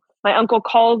uncle. My uncle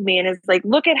calls me and is like,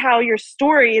 look at how your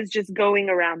story is just going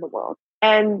around the world.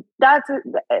 And that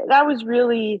was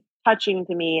really touching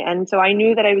to me. And so I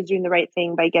knew that I was doing the right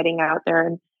thing by getting out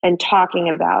there and talking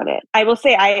about it. I will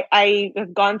say I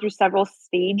have gone through several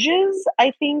stages,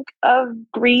 I think, of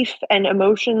grief and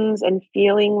emotions and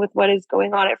feeling with what is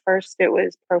going on. At first, it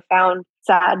was profound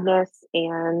sadness,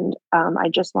 and I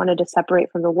just wanted to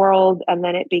separate from the world. And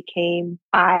then it became,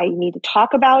 I need to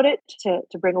talk about it to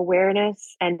bring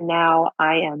awareness. And now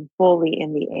I am fully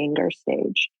in the anger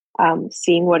stage,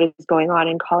 seeing what is going on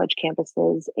in college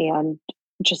campuses and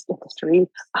just in the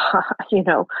streets,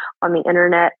 on the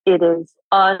internet. It is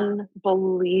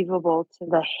unbelievable to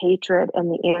the hatred and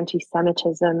the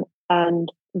anti-Semitism and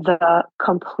the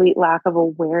complete lack of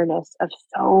awareness of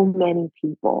so many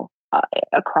people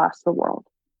across the world.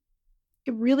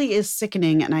 It really is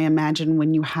sickening. And I imagine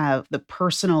when you have the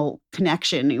personal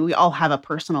connection, we all have a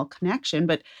personal connection,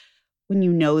 but when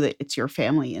you know that it's your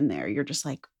family in there, you're just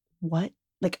like, what?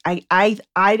 Like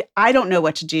I don't know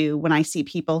what to do when I see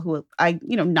people who I,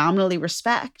 nominally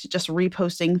respect just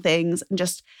reposting things and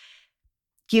just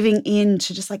giving in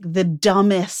to just like the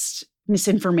dumbest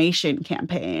misinformation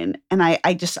campaign. And I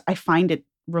find it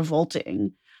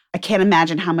revolting. I can't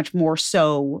imagine how much more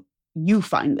so you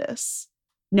find this,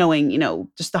 knowing,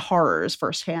 just the horrors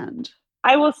firsthand.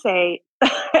 I will say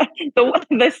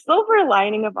the silver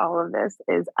lining of all of this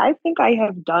is I think I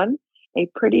have done a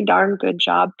pretty darn good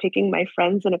job picking my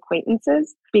friends and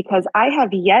acquaintances, because I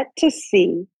have yet to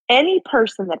see any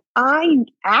person that I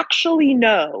actually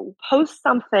know post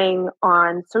something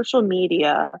on social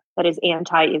media that is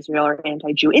anti-Israel or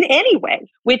anti-Jew in any way,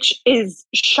 which is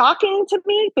shocking to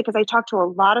me because I talk to a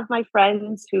lot of my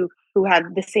friends who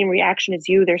have the same reaction as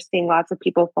you. They're seeing lots of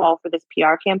people fall for this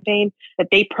PR campaign that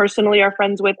they personally are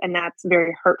friends with, and that's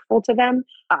very hurtful to them.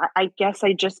 I guess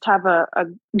I just have a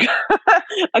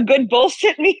a good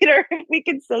bullshit meter, if we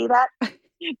could say that.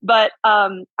 But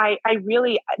I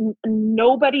really,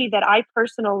 nobody that I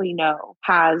personally know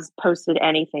has posted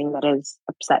anything that has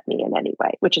upset me in any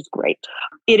way, which is great.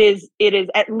 It is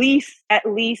at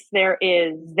least there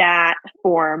is that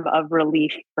form of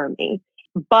relief for me.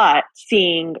 But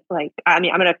seeing, I'm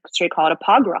going to straight call it a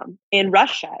pogrom in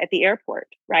Russia at the airport,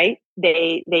 right?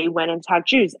 They went and attacked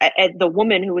Jews. The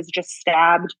woman who was just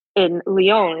stabbed in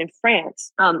Lyon in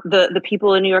France, the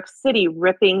people in New York City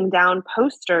ripping down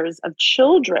posters of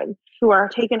children who are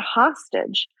taken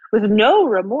hostage with no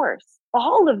remorse.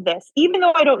 All of this, even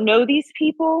though I don't know these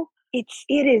people, it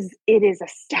is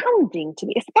astounding to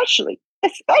me, especially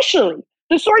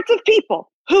the sorts of people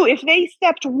who, if they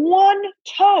stepped one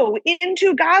toe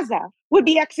into Gaza, would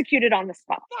be executed on the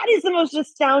spot. That is the most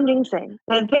astounding thing,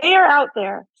 that they are out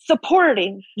there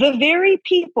supporting the very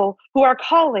people who are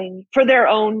calling for their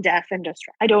own death and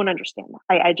destruction. I don't understand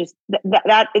that. I just,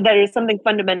 that is something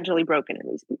fundamentally broken in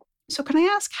these people. So can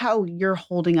I ask how you're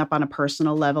holding up on a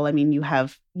personal level? I mean, you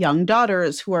have young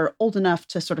daughters who are old enough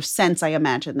to sort of sense, I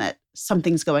imagine, that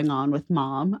something's going on with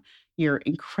mom. You're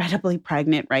incredibly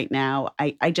pregnant right now.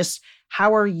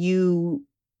 How are you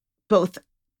both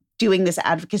doing this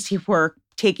advocacy work,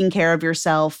 taking care of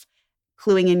yourself,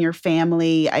 cluing in your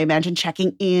family? I imagine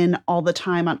checking in all the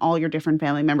time on all your different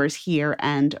family members here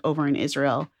and over in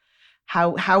Israel.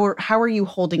 How are you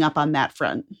holding up on that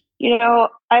front?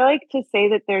 I like to say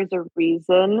that there's a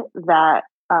reason that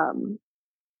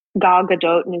Gal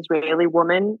Gadot, an Israeli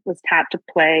woman, was tapped to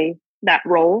play that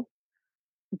role,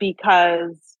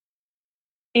 because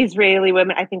Israeli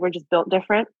women, I think, we're just built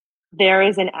different. There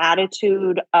is an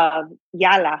attitude of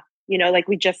yalla,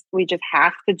 we just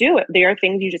have to do it. There are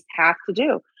things you just have to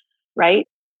do, right?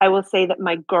 I will say that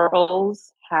my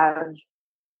girls have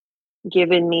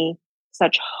given me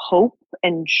such hope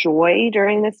and joy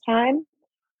during this time.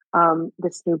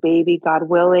 This new baby, God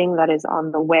willing, that is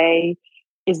on the way,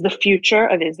 is the future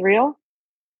of Israel.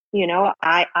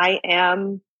 I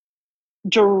am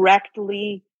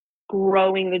directly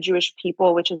growing the Jewish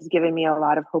people, which has given me a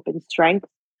lot of hope and strength,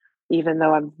 even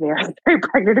though I'm very, very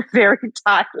pregnant and very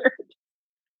tired.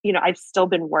 I've still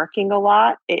been working a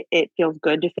lot. It feels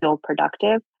good to feel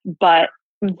productive, but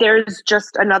there's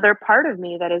just another part of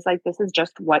me that is like, this is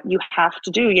just what you have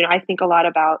to do. I think a lot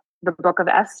about the book of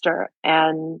Esther,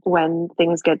 and when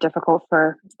things get difficult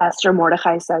for Esther,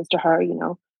 Mordecai says to her,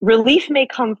 relief may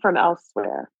come from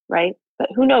elsewhere, right? But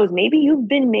who knows, maybe you've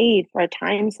been made for a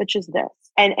time such as this.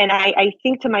 And I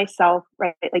think to myself,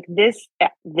 right, like this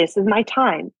is my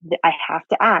time. I have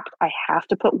to act. I have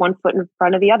to put one foot in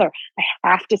front of the other. I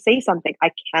have to say something. I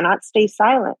cannot stay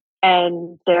silent.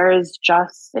 And there is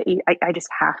just, I just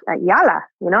have to, yalla,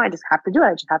 I just have to do it.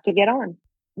 I just have to get on.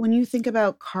 When you think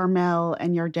about Carmel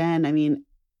and Yarden, I mean,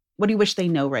 what do you wish they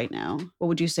know right now? What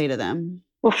would you say to them?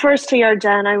 Well, first to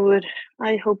Yarden,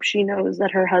 I hope she knows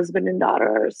that her husband and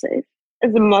daughter are safe.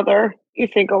 As a mother, you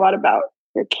think a lot about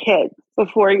your kids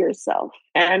before yourself.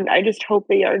 And I just hope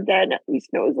that Yarden at least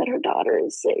knows that her daughter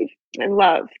is safe and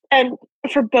loved. And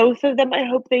for both of them, I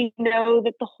hope they know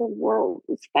that the whole world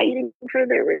is fighting for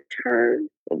their return.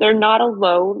 They're not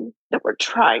alone, that we're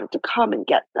trying to come and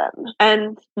get them.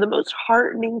 And the most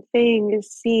heartening thing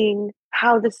is seeing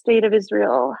how the state of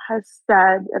Israel has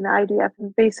said, and the IDF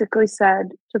has basically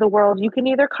said to the world, you can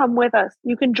either come with us,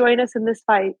 you can join us in this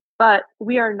fight, but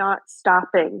we are not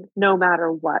stopping no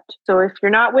matter what. So if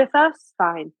you're not with us,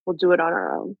 fine, we'll do it on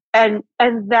our own. And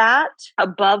that,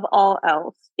 above all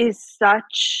else, is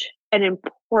such an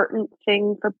important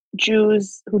thing for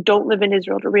Jews who don't live in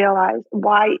Israel to realize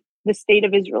why the state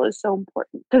of Israel is so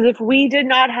important. Because if we did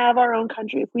not have our own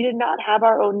country, if we did not have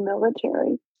our own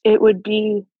military, it would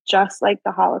be just like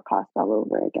the Holocaust all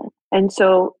over again. And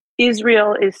so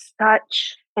Israel is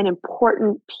such an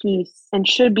important piece and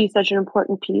should be such an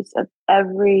important piece of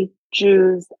every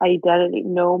Jew's identity,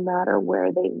 no matter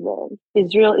where they live.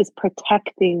 Israel is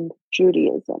protecting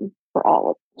Judaism for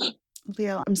all of us.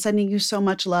 Liel, I'm sending you so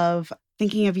much love,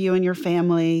 thinking of you and your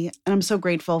family, and I'm so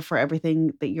grateful for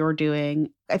everything that you're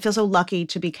doing. I feel so lucky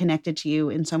to be connected to you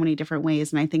in so many different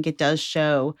ways, and I think it does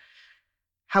show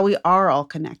how we are all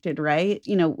connected, right?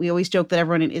 You know, we always joke that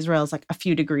everyone in Israel is like a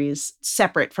few degrees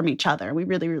separate from each other. We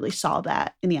really, really saw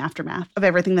that in the aftermath of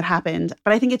everything that happened.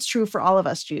 But I think it's true for all of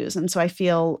us Jews. And so I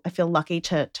feel lucky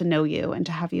to know you and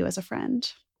to have you as a friend.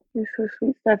 You're so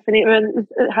sweet, Stephanie. And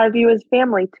have you as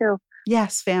family too.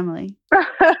 Yes, family.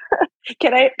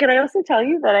 Can I also tell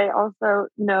you that I also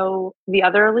know the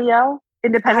other Liel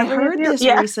independently? I heard this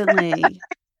recently.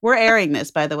 We're airing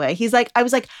this, by the way. I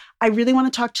was like, I really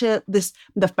want to talk to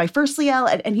my first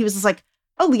Liel. And he was just like,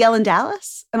 oh, Liel in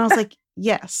Dallas? And I was like,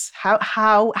 yes.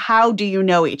 How do you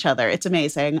know each other? It's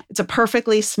amazing. It's a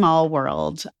perfectly small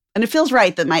world. And it feels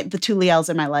right that the two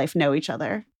Liels in my life know each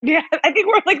other. Yeah, I think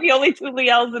we're like the only two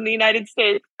Liels in the United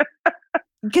States.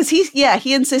 Because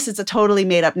he insists it's a totally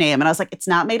made up name. And I was like, it's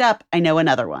not made up. I know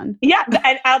another one. Yeah.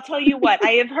 And I'll tell you what,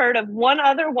 I have heard of one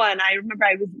other one. I remember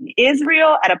I was in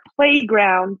Israel at a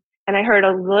playground and I heard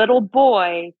a little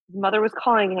boy, his mother was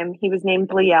calling him. He was named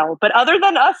Liel. But other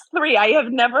than us three, I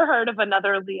have never heard of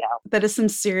another Liel. That is some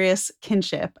serious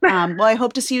kinship. Well, I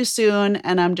hope to see you soon.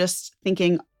 And I'm just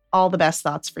thinking all the best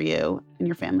thoughts for you and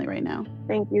your family right now.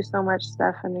 Thank you so much,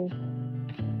 Stephanie.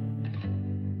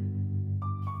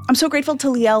 I'm so grateful to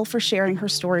Liel for sharing her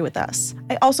story with us.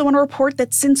 I also want to report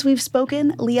that since we've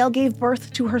spoken, Liel gave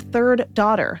birth to her third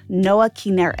daughter, Noah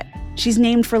Kinneret. She's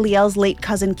named for Liel's late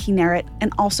cousin Kinneret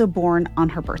and also born on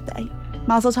her birthday.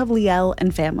 Mazel tov, Liel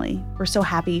and family. We're so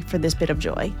happy for this bit of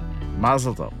joy.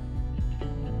 Mazel tov.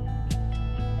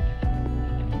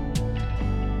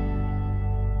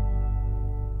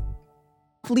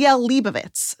 Liel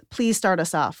Leibovitz, please start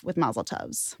us off with Mazel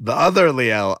tovs. The other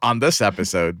Liel on this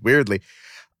episode, weirdly.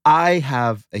 I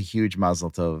have a huge Mazel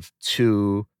tov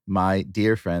to my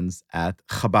dear friends at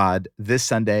Chabad. This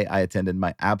Sunday, I attended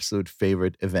my absolute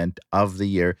favorite event of the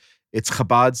year. It's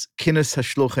Chabad's Kinus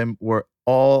HaShluchim, where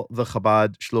all the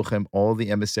Chabad Shluchim, all the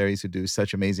emissaries who do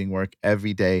such amazing work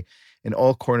every day in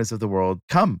all corners of the world,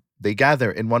 come. They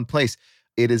gather in one place.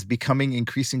 It is becoming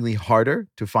increasingly harder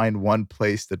to find one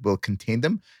place that will contain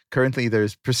them. Currently,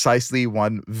 there's precisely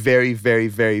one very, very,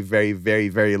 very, very, very,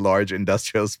 very large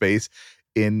industrial space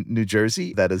in New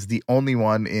Jersey. That is the only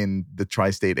one in the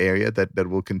tri-state area that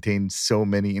will contain so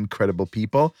many incredible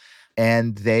people.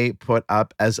 And they put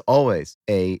up, as always,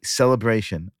 a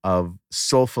celebration of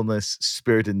soulfulness,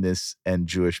 spiritedness, and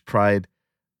Jewish pride.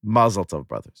 Mazel tov,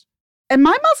 brothers. And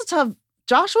my mazel tov,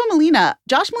 Joshua Malina.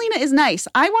 Josh Malina is nice.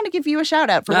 I want to give you a shout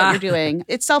out for what you're doing.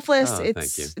 It's selfless.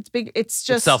 Thank you. It's big. It's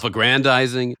just it's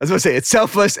self-aggrandizing. I was going to say, it's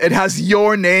selfless. It has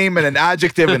your name and an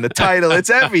adjective in the title. It's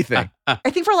everything. I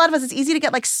think for a lot of us, it's easy to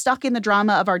get stuck in the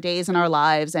drama of our days and our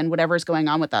lives and whatever's going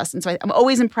on with us. And so I'm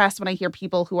always impressed when I hear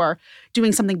people who are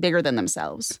doing something bigger than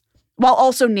themselves while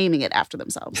also naming it after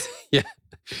themselves.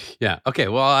 Yeah. Okay.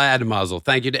 Well, I add a mazel.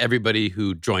 Thank you to everybody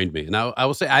who joined me. And I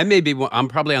will say I'm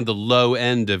probably on the low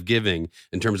end of giving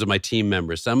in terms of my team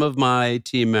members. Some of my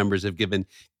team members have given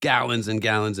gallons and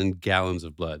gallons and gallons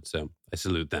of blood. So I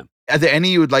salute them. Are there any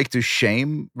you would like to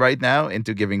shame right now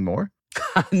into giving more?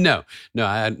 No,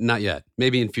 not yet.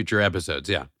 Maybe in future episodes.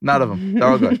 Yeah. None of them. They're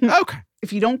all good. Okay.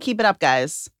 If you don't keep it up,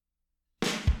 guys.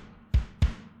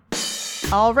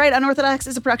 All right, Unorthodox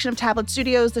is a production of Tablet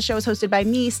Studios. The show is hosted by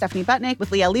me, Stephanie Butnick, with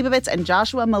Liel Leibovitz and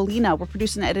Joshua Malina. We're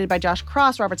produced and edited by Josh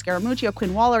Cross, Robert Scaramuccio,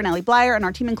 Quinn Waller, and Ellie Blyer. And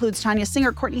our team includes Tanya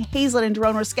Singer, Courtney Hazlett, and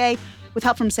Daron Risque, with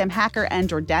help from Sam Hacker and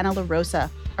Jordana LaRosa.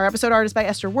 Our episode art is by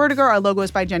Esther Werdiger. Our logo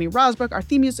is by Jenny Rosbrook. Our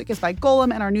theme music is by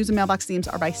Golem. And our news and mailbox themes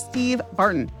are by Steve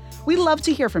Barton. We love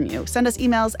to hear from you. Send us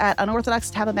emails at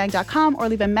unorthodox@tabletmag.com or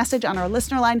leave a message on our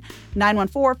listener line,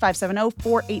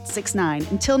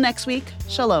 914-570-4869. Until next week,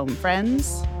 shalom,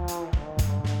 friends.